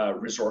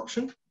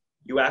resorption.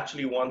 You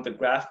actually want the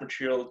graft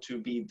material to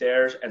be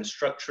there and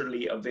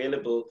structurally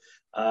available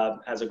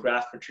as a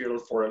graft material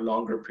for a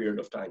longer period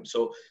of time.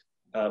 So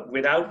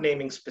without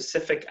naming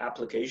specific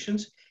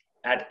applications,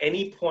 at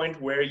any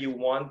point where you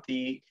want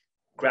the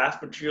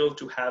graft material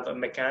to have a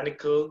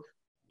mechanical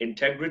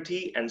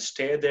integrity and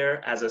stay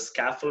there as a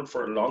scaffold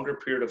for a longer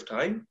period of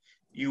time,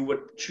 you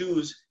would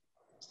choose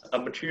a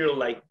material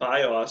like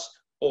Bio-Oss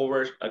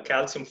over a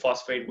calcium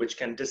phosphate, which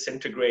can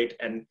disintegrate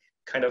and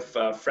kind of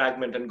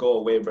fragment and go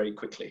away very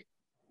quickly.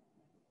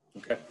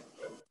 Okay,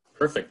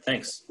 perfect,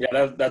 thanks.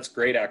 Yeah, that's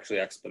great actually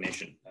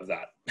explanation of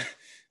that.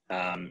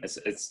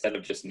 Instead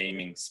of just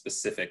naming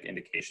specific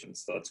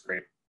indications, so that's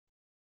great.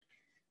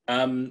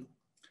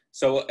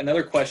 So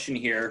another question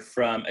here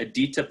from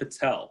Aditya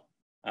Patel.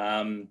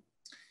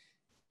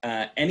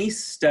 Any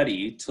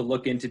study to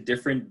look into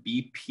different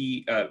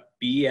BMP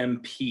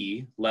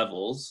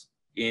levels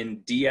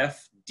in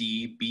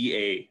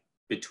DFDBA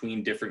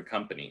between different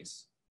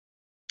companies?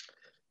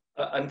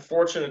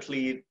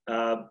 Unfortunately,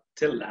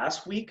 till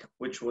last week,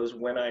 which was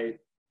when I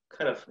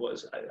kind of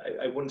was,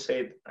 I wouldn't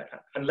say,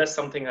 unless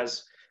something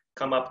has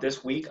come up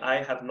this week,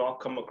 I have not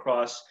come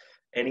across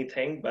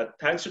anything, but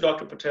thanks to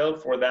Dr. Patel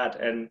for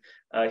that. And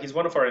he's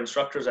one of our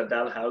instructors at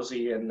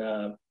Dalhousie,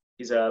 and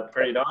he's a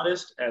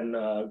periodontist and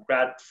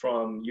grad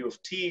from U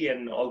of T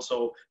and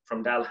also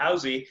from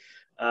Dalhousie.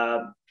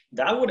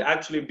 That would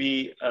actually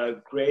be a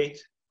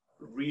great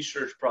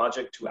research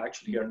project to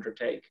actually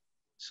undertake.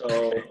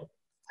 So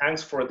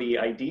thanks for the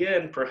idea,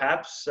 and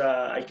perhaps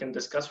I can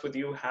discuss with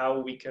you how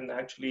we can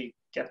actually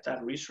get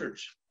that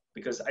research,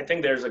 because I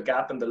think there's a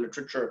gap in the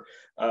literature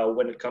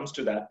when it comes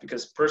to that,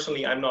 because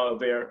personally, I'm not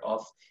aware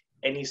of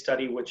any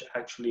study which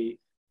actually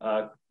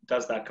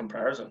does that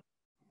comparison.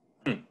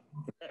 Okay,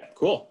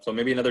 cool. So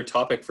maybe another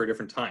topic for a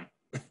different time.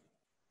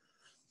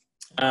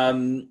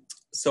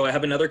 So I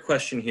have another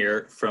question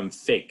here from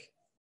Fake.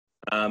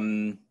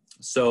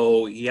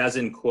 So he has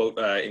in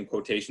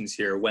quotations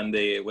here, when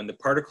the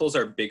particles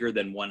are bigger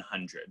than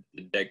 100,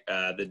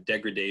 the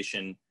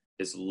degradation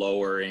is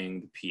lowering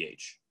the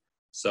pH.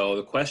 So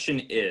the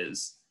question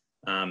is,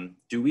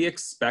 do we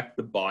expect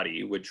the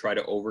body would try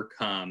to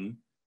overcome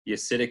the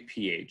acidic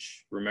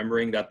pH,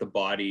 remembering that the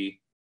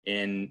body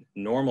in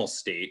normal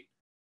state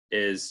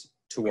is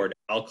toward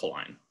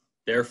alkaline?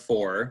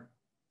 Therefore,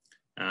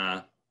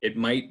 it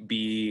might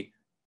be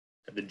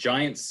the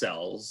giant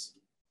cells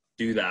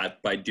do that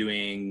by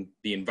doing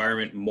the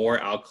environment more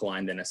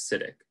alkaline than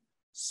acidic.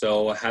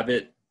 So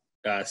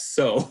the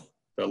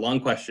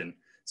long question.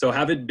 So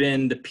have it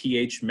been the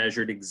pH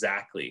measured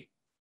exactly?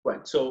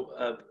 Right. So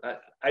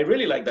I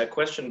really like that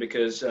question,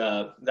 because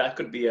that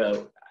could be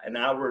an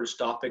hour's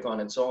topic on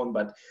its own.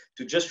 But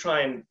to just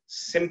try and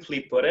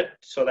simply put it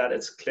so that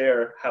it's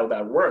clear how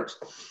that works,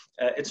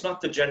 it's not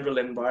the general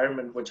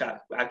environment which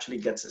actually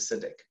gets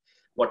acidic.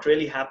 What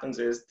really happens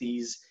is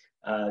these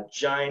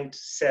giant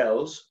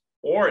cells,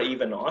 or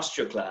even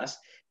osteoclasts,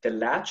 they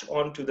latch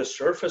onto the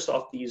surface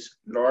of these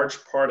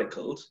large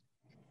particles.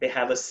 They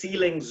have a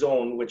sealing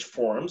zone which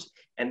forms,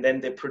 and then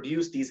they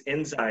produce these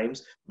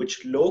enzymes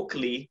which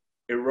locally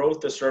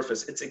erode the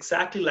surface. It's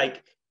exactly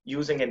like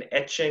using an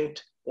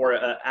etchant or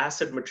an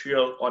acid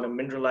material on a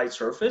mineralized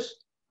surface.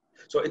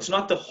 So it's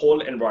not the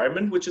whole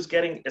environment which is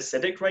getting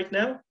acidic right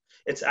now.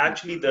 It's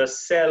actually the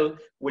cell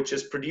which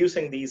is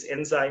producing these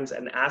enzymes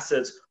and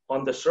acids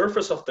on the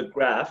surface of the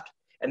graft,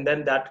 and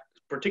then that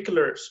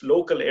particular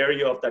local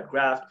area of that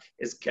graft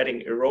is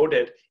getting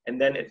eroded,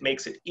 and then it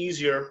makes it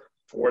easier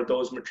for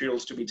those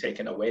materials to be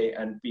taken away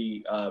and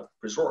be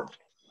resorbed.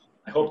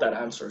 I hope that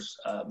answers.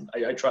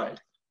 I tried.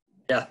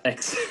 Yeah,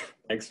 thanks.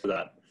 Thanks for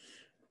that.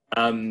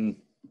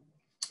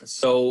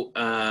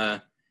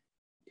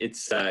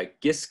 It's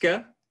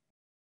Giska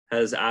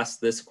has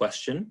asked this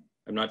question.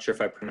 I'm not sure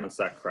if I pronounced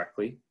that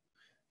correctly.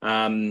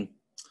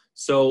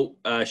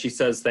 She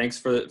says, thanks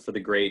for the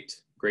great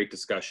great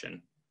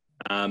discussion.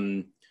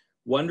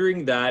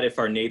 Wondering that if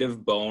our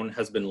native bone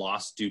has been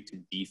lost due to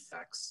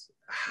defects,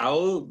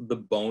 how the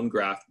bone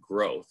graft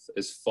growth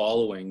is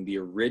following the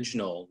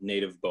original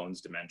native bone's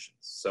dimensions.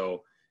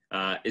 So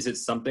is it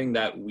something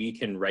that we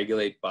can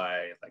regulate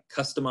by like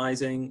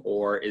customizing,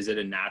 or is it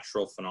a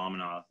natural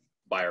phenomena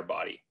by our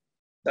body?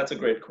 That's a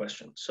great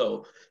question.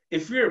 So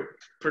if we're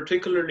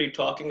particularly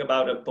talking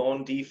about a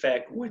bone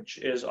defect, which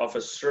is of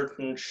a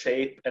certain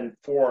shape and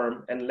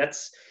form, and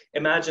let's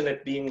imagine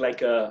it being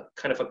like a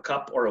kind of a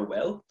cup or a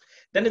well,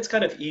 then it's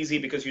kind of easy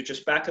because you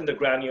just pack in the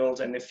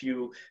granules, and if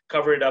you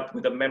cover it up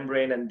with a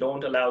membrane and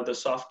don't allow the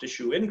soft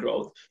tissue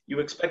ingrowth, you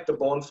expect the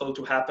bone fill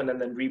to happen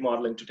and then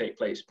remodeling to take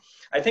place.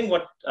 I think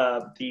what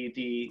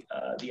the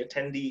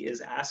attendee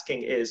is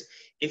asking is,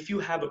 if you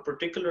have a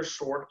particular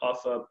sort of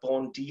a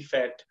bone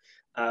defect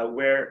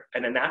where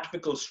an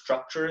anatomical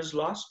structure is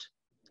lost,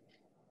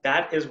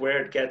 that is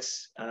where it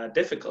gets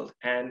difficult.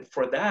 And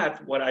for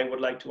that, what I would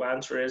like to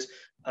answer is,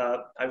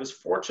 I was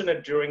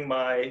fortunate during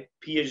my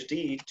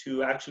PhD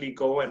to actually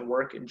go and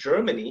work in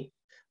Germany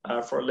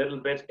for a little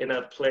bit in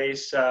a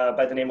place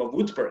by the name of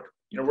Würzburg,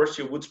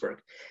 University of Würzburg.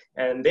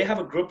 And they have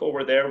a group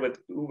over there with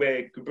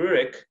Uwe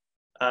Geburik,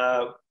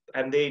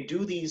 and they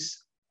do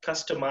these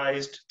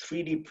customized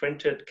 3D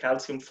printed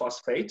calcium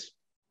phosphates.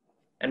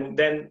 And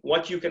then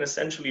what you can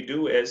essentially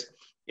do is,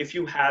 if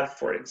you have,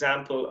 for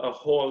example, a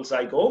whole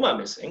zygoma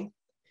missing,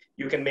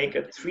 you can make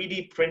a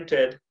 3D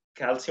printed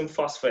calcium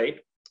phosphate.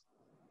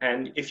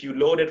 And if you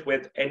load it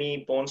with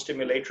any bone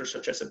stimulator,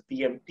 such as a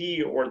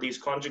PMP or these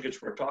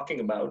conjugates we're talking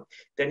about,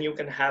 then you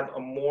can have a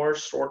more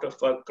sort of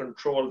a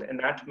controlled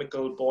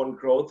anatomical bone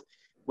growth,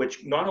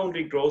 which not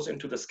only grows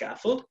into the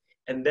scaffold,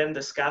 and then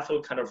the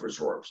scaffold kind of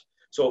resorbs.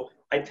 So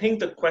I think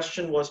the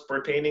question was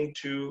pertaining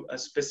to a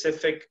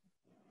specific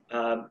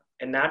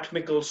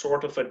anatomical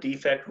sort of a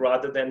defect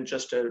rather than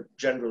just a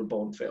general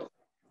bone fail.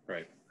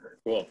 Right.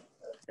 Cool.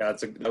 Yeah,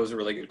 that was a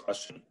really good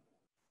question.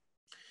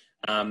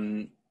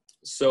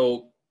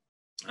 So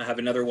I have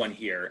another one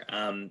here.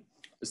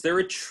 Is there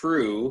a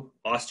true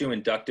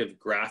osteoinductive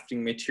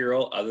grafting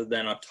material other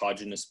than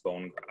autogenous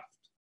bone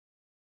graft?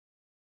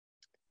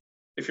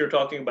 If you're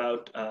talking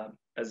about a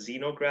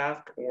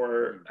xenograft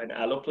or an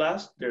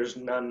alloplast, there's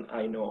none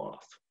I know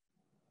of.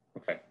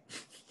 Okay.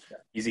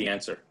 Easy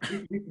answer.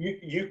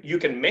 You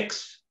can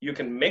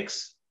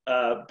mix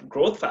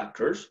growth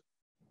factors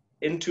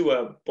into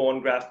a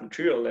bone graft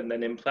material and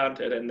then implant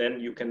it, and then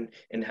you can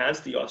enhance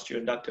the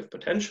osteoinductive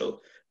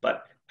potential.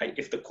 But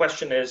if the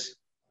question is,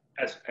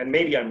 and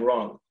maybe I'm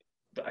wrong,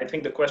 but I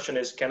think the question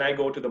is, can I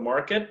go to the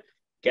market,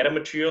 get a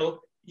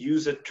material,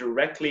 use it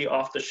directly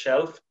off the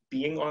shelf,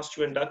 being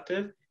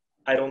osteoinductive?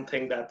 I don't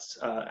think that's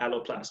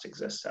alloplast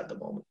exists at the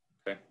moment.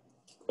 Okay,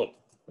 cool,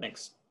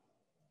 thanks.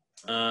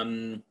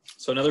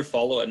 So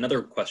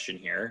another question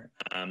here.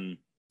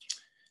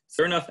 Is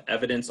there enough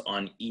evidence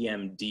on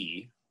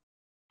EMD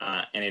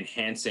and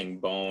enhancing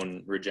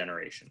bone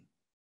regeneration?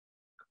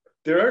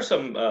 There are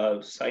some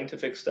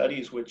scientific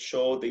studies which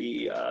show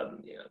the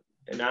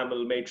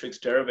enamel matrix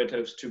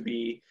derivatives to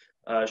be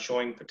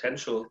showing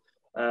potential.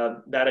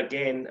 That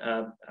again,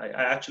 I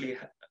actually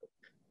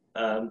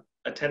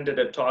attended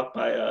a talk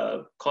by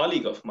a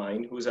colleague of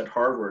mine who's at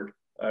Harvard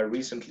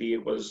recently.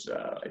 It was,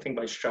 I think,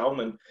 by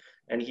Straumann,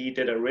 and he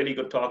did a really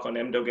good talk on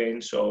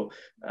Emdogain. So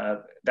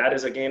that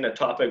is, again, a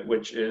topic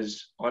which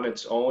is on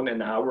its own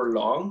an hour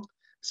long.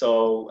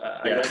 So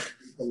I don't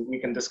think we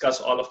can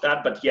discuss all of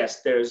that, but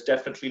yes, there's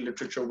definitely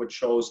literature which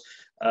shows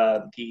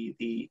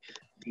the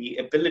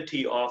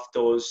ability of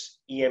those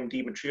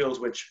EMD materials,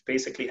 which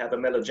basically have a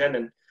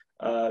melogenin,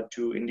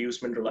 to induce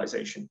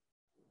mineralization.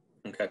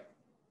 Okay.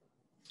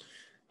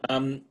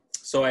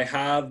 So I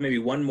have maybe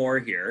one more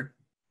here.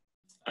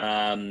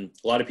 A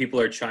lot of people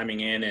are chiming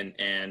in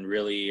and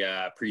really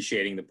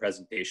appreciating the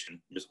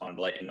presentation. Just wanted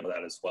to let you know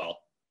that as well.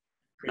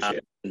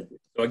 Appreciate it.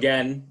 So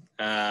again,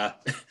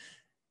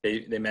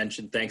 they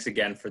mentioned, thanks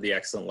again for the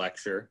excellent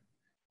lecture.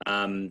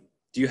 Do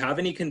you have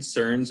any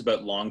concerns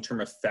about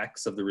long-term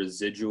effects of the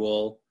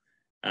residual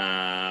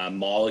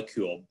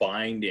molecule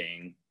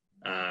binding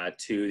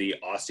to the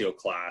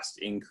osteoclast,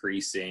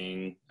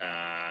 increasing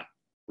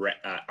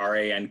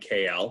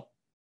RANKL,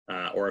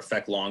 or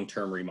affect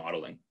long-term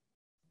remodeling?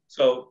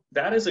 So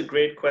that is a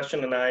great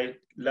question, and I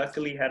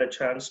luckily had a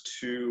chance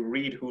to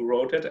read who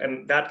wrote it,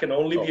 and that can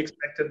only be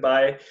expected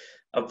by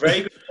a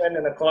very good friend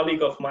and a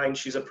colleague of mine.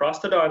 She's a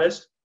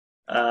prosthodontist,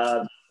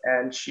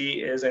 and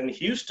she is in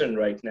Houston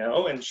right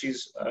now, and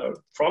she's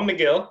from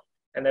McGill,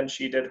 and then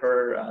she did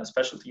her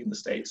specialty in the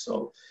States.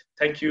 So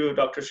thank you,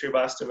 Dr.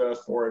 Srivastava,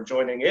 for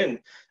joining in.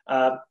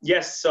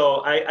 Yes,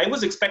 so I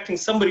was expecting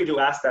somebody to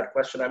ask that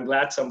question. I'm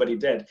glad somebody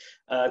did.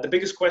 The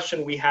biggest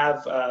question we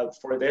have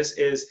for this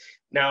is,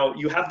 now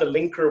you have the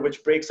linker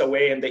which breaks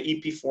away and the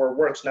EP4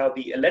 works. Now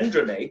the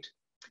alendronate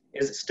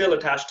is still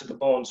attached to the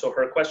bone. So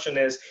her question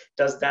is,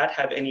 does that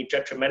have any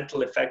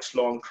detrimental effects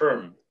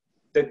long-term?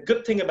 The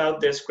good thing about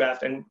this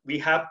graft, and we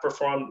have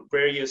performed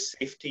various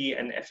safety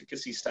and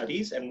efficacy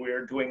studies, and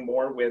we're doing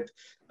more with,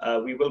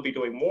 we will be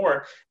doing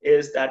more,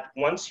 is that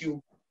once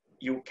you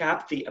you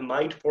cap the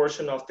amide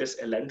portion of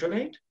this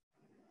alendronate,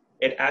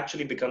 it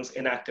actually becomes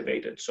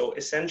inactivated. So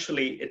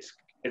essentially,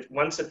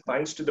 once it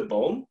binds to the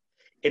bone,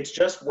 it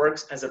just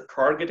works as a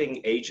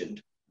targeting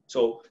agent.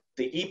 So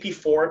the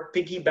EP4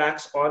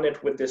 piggybacks on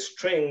it with this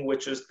string,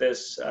 which is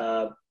this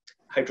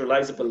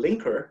hydrolyzable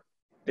linker.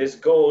 This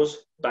goes,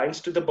 binds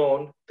to the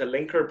bone, the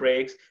linker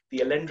breaks, the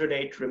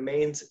alendronate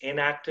remains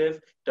inactive,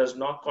 does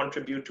not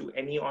contribute to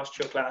any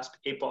osteoclast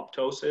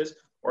apoptosis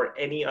or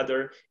any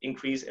other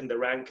increase in the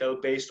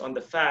Rankel based on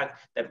the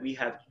fact that we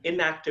have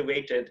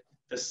inactivated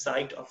the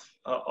site of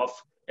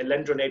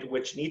alendronate,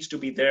 which needs to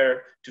be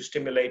there to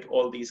stimulate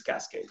all these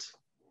cascades.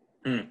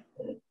 Mm.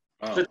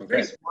 Wow, So it's a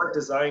very smart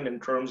design in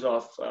terms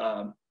of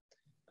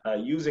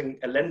using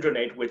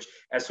alendronate, which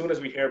as soon as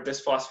we hear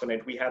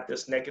bisphosphonate, we have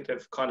this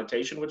negative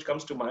connotation which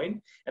comes to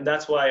mind. And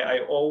that's why I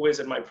always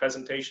in my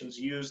presentations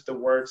use the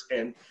words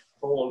in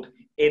bold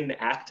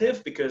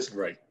inactive, because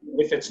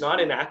if it's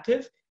not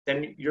inactive,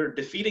 then you're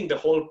defeating the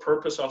whole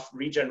purpose of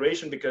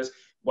regeneration, because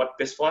what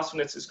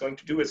bisphosphonates is going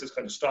to do is it's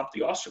going to stop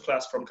the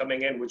osteoclast from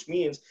coming in, which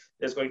means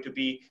there's going to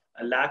be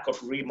a lack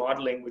of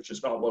remodeling, which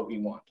is not what we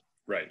want.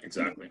 Right,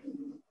 exactly.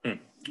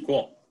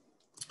 Cool.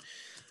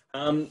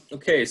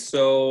 Okay,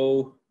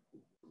 so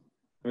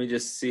let me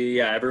just see.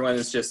 Yeah, everyone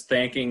is just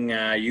thanking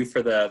you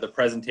for the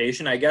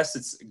presentation. I guess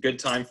it's a good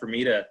time for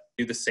me to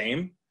do the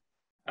same.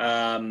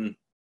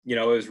 You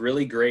know, it was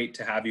really great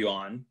to have you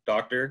on,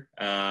 Doctor.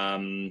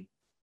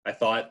 I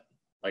thought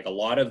like a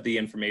lot of the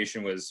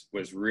information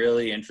was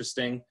really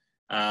interesting.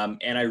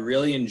 And I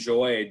really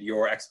enjoyed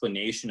your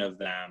explanation of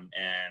them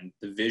and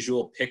the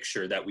visual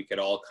picture that we could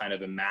all kind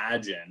of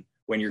imagine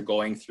when you're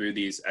going through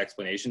these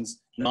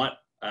explanations. Not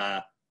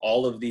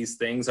all of these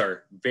things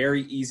are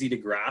very easy to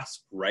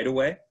grasp right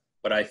away,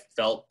 but I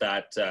felt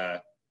that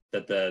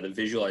that the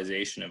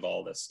visualization of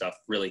all this stuff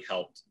really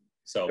helped.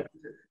 So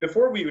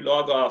before we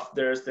log off,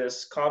 there's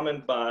this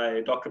comment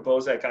by Dr.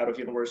 Bozak out of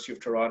University of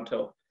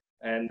Toronto.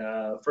 And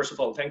first of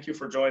all, thank you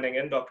for joining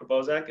in, Dr.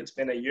 Bozak. It's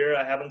been a year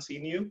I haven't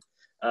seen you,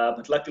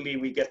 but luckily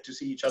we get to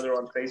see each other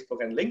on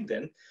Facebook and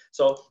LinkedIn.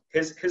 So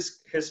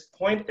his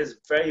point is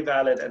very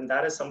valid, and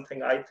that is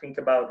something I think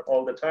about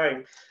all the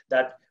time,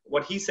 that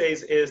what he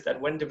says is that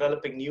when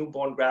developing new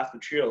bone graft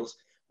materials,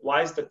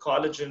 why is the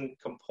collagen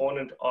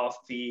component of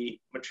the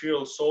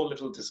material so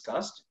little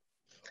discussed?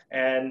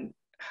 And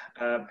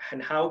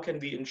how can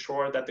we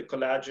ensure that the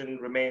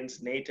collagen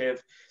remains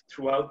native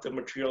throughout the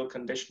material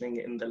conditioning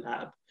in the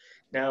lab?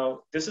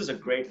 Now, this is a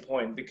great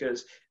point,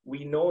 because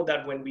we know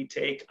that when we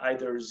take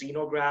either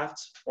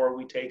xenografts or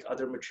we take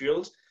other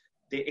materials,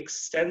 the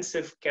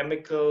extensive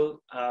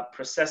chemical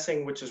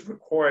processing which is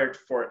required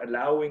for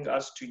allowing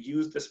us to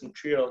use this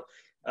material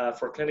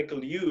for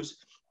clinical use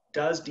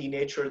does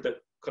denature the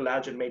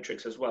collagen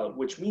matrix as well,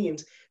 which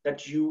means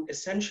that you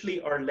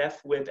essentially are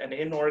left with an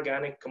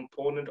inorganic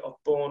component of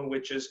bone,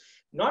 which is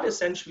not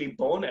essentially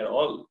bone at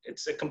all.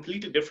 It's a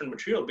completely different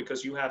material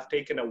because you have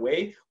taken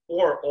away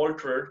or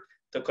altered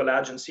the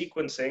collagen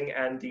sequencing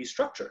and the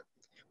structure,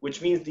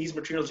 which means these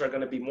materials are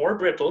going to be more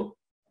brittle.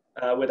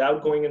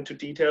 Without going into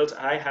details,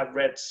 I have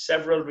read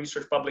several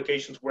research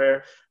publications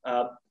where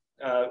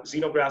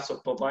xenografts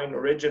of bovine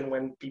origin,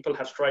 when people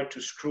have tried to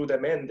screw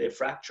them in, they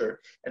fracture.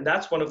 And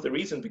that's one of the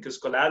reasons, because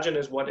collagen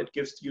is what it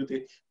gives you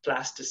the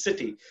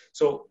plasticity.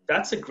 So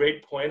that's a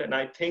great point. And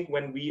I think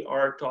when we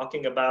are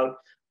talking about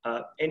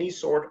any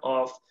sort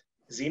of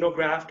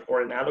xenograft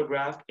or an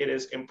allograft, it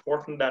is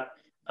important that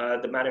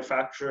the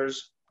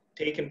manufacturers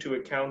take into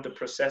account the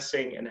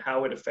processing and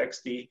how it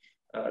affects the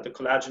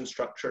collagen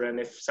structure, and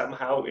if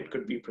somehow it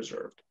could be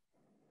preserved.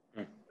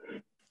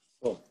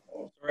 Cool.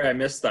 Sorry, I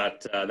missed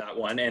that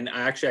one, and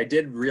I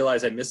did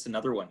realize I missed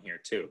another one here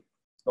too.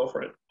 Go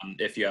for it.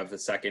 If you have a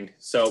second.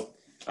 So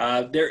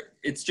they're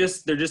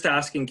just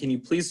asking, can you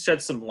please shed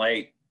some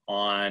light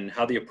on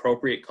how the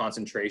appropriate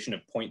concentration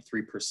of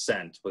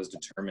 0.3% was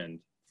determined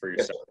for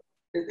yourself?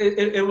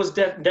 It was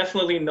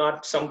definitely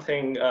not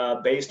something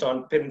based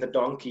on pin the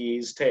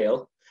donkey's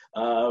tail.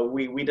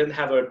 We didn't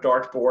have a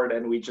dartboard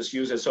and we just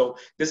use it. So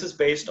this is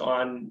based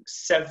on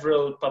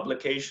several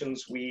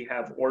publications we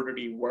have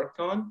already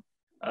worked on.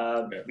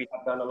 We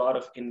have done a lot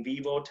of in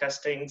vivo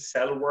testing,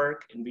 cell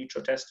work, in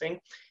vitro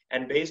testing,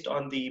 and based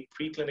on the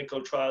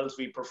preclinical trials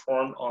we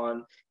performed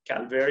on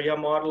Calvaria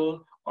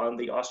model, on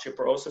the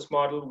osteoporosis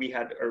model, we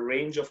had a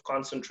range of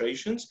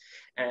concentrations.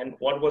 And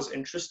what was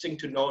interesting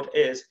to note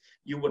is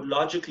you would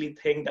logically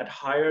think that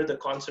higher the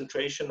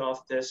concentration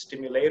of the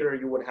stimulator,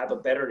 you would have a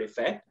better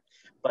effect.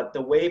 But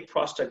the way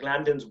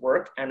prostaglandins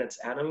work and its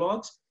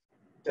analogs,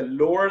 the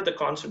lower the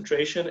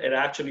concentration, it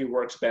actually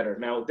works better.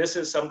 Now, this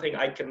is something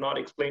I cannot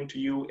explain to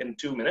you in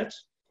 2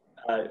 minutes.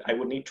 I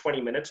would need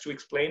 20 minutes to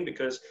explain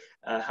because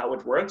how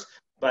it works.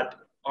 But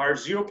our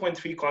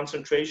 0.3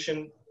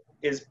 concentration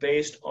is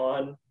based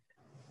on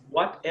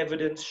what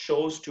evidence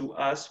shows to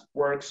us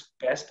works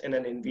best in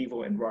an in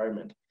vivo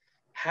environment.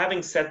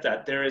 Having said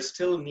that, there is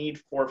still need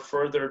for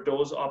further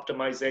dose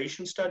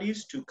optimization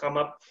studies to come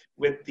up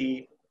with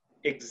the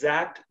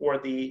exact or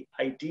the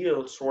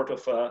ideal sort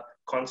of a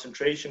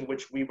concentration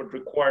which we would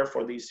require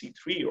for these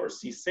C3 or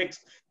C6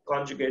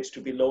 conjugates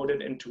to be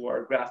loaded into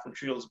our graft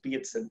materials, be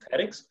it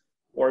synthetics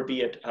or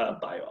be it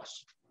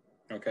Bio-Oss.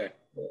 Okay,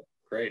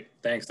 great.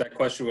 Thanks. That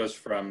question was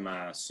from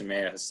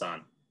Sumaya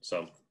Hassan.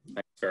 So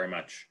thanks very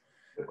much.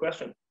 Good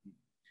question.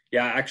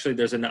 Yeah, actually,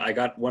 I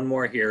got one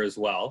more here as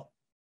well.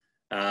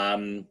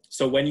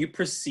 So when you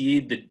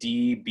precede the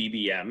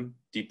DBBM,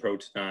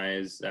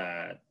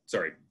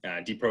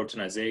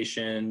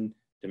 deproteinization,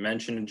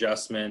 dimension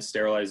adjustment,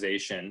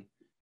 sterilization,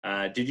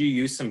 did you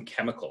use some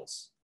chemicals?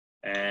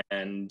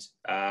 And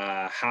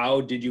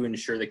how did you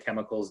ensure the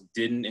chemicals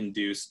didn't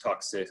induce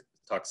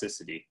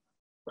toxicity?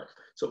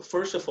 So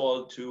first of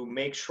all, to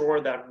make sure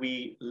that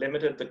we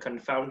limited the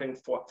confounding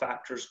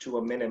factors to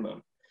a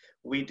minimum,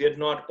 we did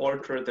not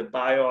alter the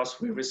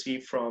Bio-Oss we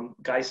received from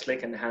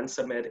Geistlich and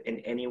HANSAMed in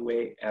any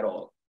way at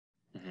all.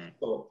 Mm-hmm.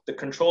 So the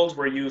controls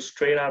were used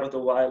straight out of the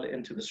vial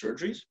into the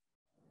surgeries.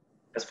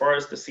 As far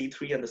as the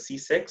C3 and the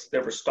C6,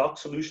 there were stock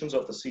solutions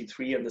of the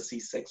C3 and the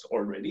C6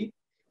 already.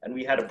 And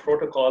we had a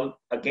protocol,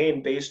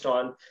 again, based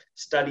on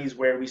studies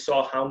where we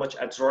saw how much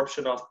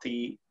absorption of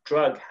the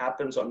drug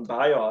happens on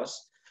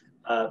Bio-Oss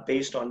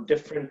based on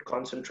different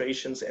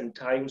concentrations and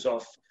times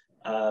of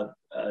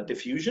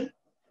diffusion.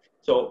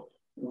 So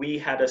we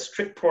had a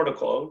strict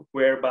protocol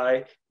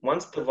whereby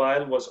once the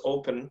vial was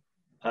open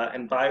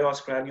and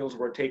Bio-Oss granules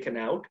were taken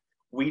out,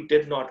 we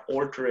did not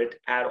alter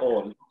it at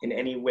all in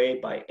any way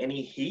by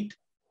any heat,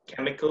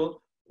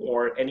 chemical,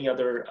 or any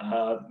other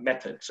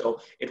method.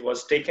 So it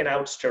was taken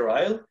out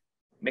sterile,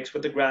 mixed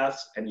with the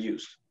grafts, and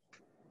used.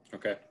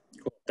 Okay,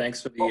 cool.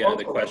 Thanks for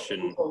the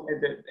question.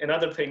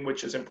 Another thing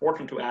which is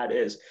important to add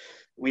is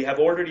we have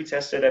already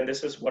tested, and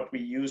this is what we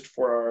used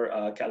for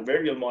our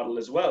calvarial model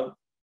as well.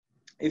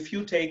 If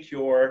you take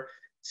your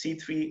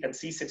C3 and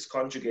C6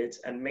 conjugates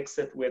and mix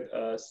it with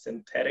a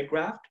synthetic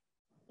graft,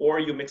 or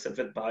you mix it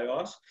with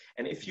Bio-Oss,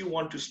 and if you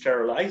want to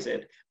sterilize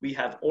it, we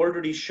have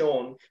already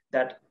shown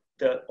that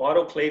the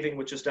autoclaving,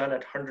 which is done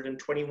at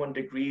 121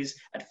 degrees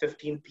at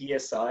 15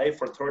 psi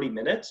for 30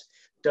 minutes,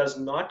 does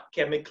not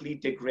chemically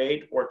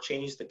degrade or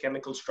change the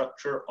chemical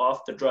structure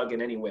of the drug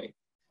in any way.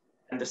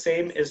 And the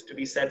same is to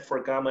be said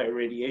for gamma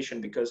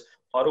irradiation, because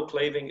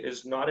autoclaving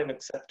is not an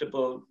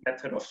acceptable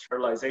method of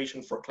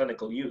sterilization for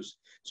clinical use.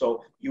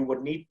 So you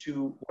would need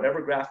to,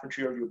 whatever graft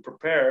material you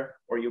prepare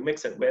or you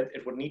mix it with,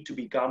 it would need to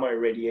be gamma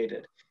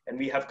irradiated. And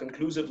we have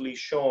conclusively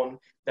shown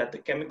that the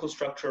chemical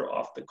structure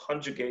of the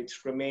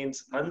conjugates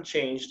remains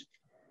unchanged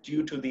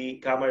due to the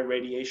gamma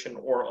irradiation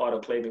or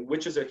autoclaving,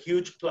 which is a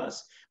huge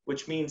plus,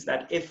 which means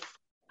that if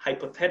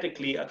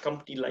hypothetically a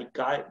company like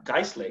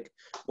Geistlich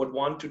would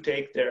want to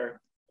take their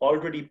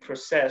already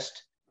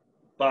processed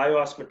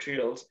Bio-Oss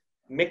materials,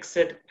 mix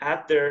it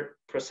at their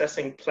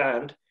processing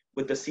plant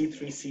with the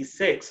C3,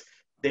 C6,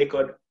 they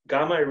could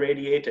gamma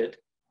irradiate it,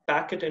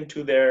 pack it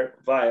into their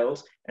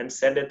vials, and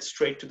send it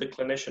straight to the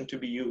clinician to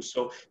be used.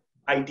 So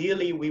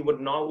ideally, we would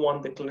not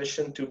want the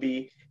clinician to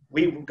be,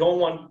 we don't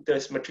want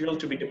this material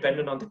to be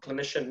dependent on the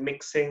clinician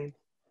mixing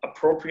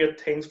appropriate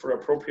things for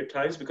appropriate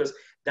times, because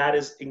that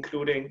is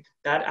including,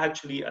 that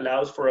actually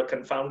allows for a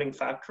confounding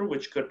factor,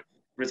 which could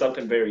result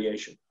in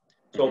variation.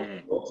 So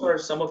those are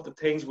some of the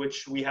things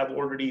which we have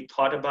already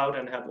thought about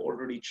and have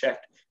already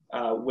checked,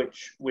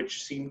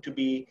 which seem to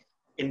be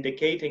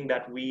indicating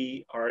that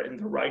we are in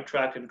the right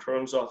track in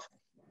terms of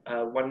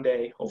one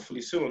day,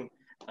 hopefully soon,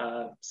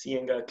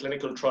 seeing a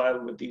clinical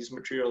trial with these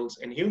materials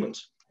in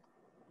humans.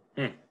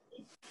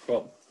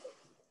 Cool.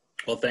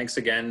 Well, thanks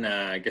again,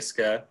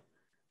 Giska,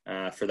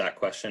 for that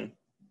question.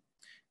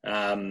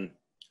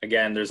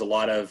 Again, there's a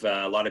lot of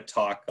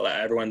talk.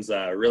 Everyone's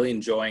really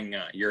enjoying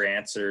your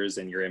answers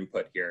and your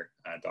input here,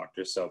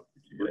 Doctor. So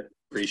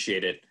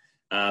appreciate it.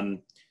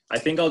 I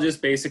think I'll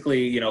just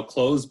basically,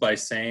 close by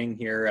saying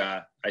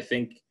here, I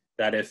think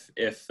that if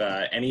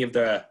any of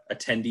the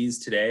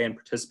attendees today and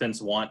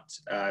participants want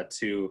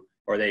to,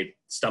 or they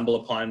stumble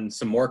upon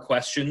some more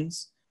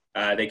questions,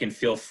 they can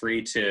feel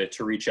free to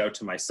reach out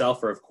to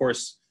myself or, of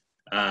course,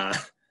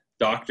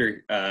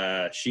 Dr.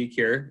 Sheikh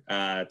here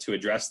to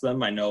address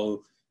them.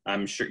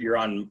 I'm sure you're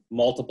on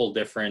multiple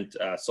different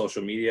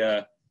social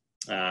media,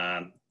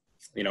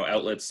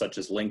 outlets such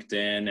as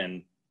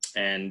LinkedIn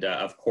and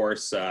of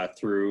course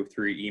through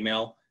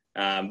email.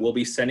 We'll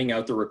be sending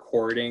out the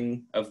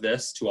recording of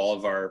this to all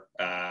of our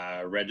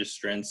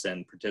registrants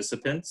and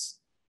participants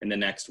in the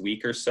next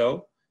week or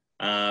so.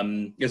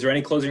 Is there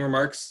any closing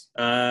remarks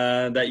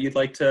that you'd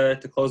like to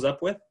close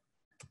up with?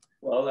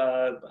 Well,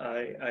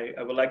 I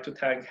would like to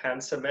thank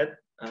HANSAMed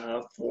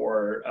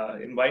for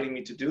inviting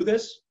me to do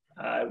this.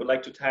 I would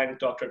like to thank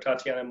Dr.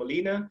 Tatiana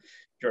Molina,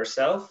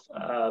 yourself.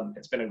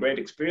 It's been a great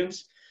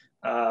experience.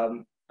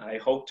 I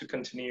hope to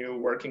continue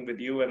working with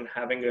you and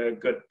having a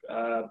good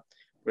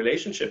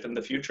relationship in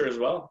the future as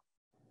well.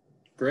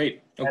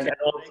 Great. Okay. And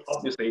also,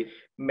 obviously,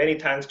 many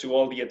thanks to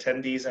all the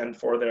attendees and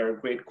for their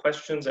great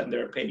questions and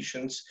their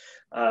patience.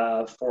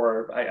 I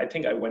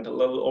think I went a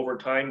little over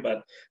time,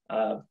 but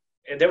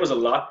there was a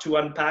lot to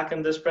unpack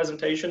in this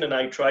presentation, and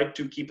I tried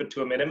to keep it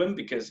to a minimum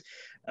because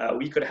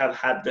we could have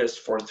had this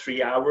for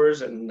 3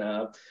 hours and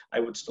I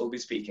would still be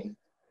speaking.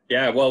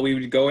 Yeah, well, we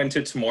would go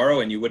into tomorrow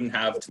and you wouldn't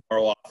have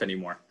tomorrow off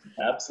anymore.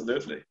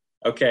 Absolutely.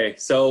 Okay,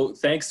 so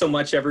thanks so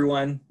much,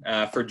 everyone,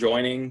 for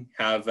joining.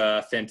 Have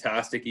a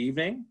fantastic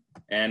evening,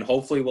 and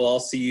hopefully we'll all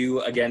see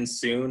you again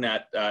soon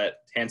at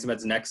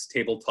HANSAMED's next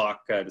Table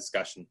Talk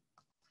discussion.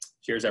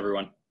 Cheers,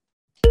 everyone.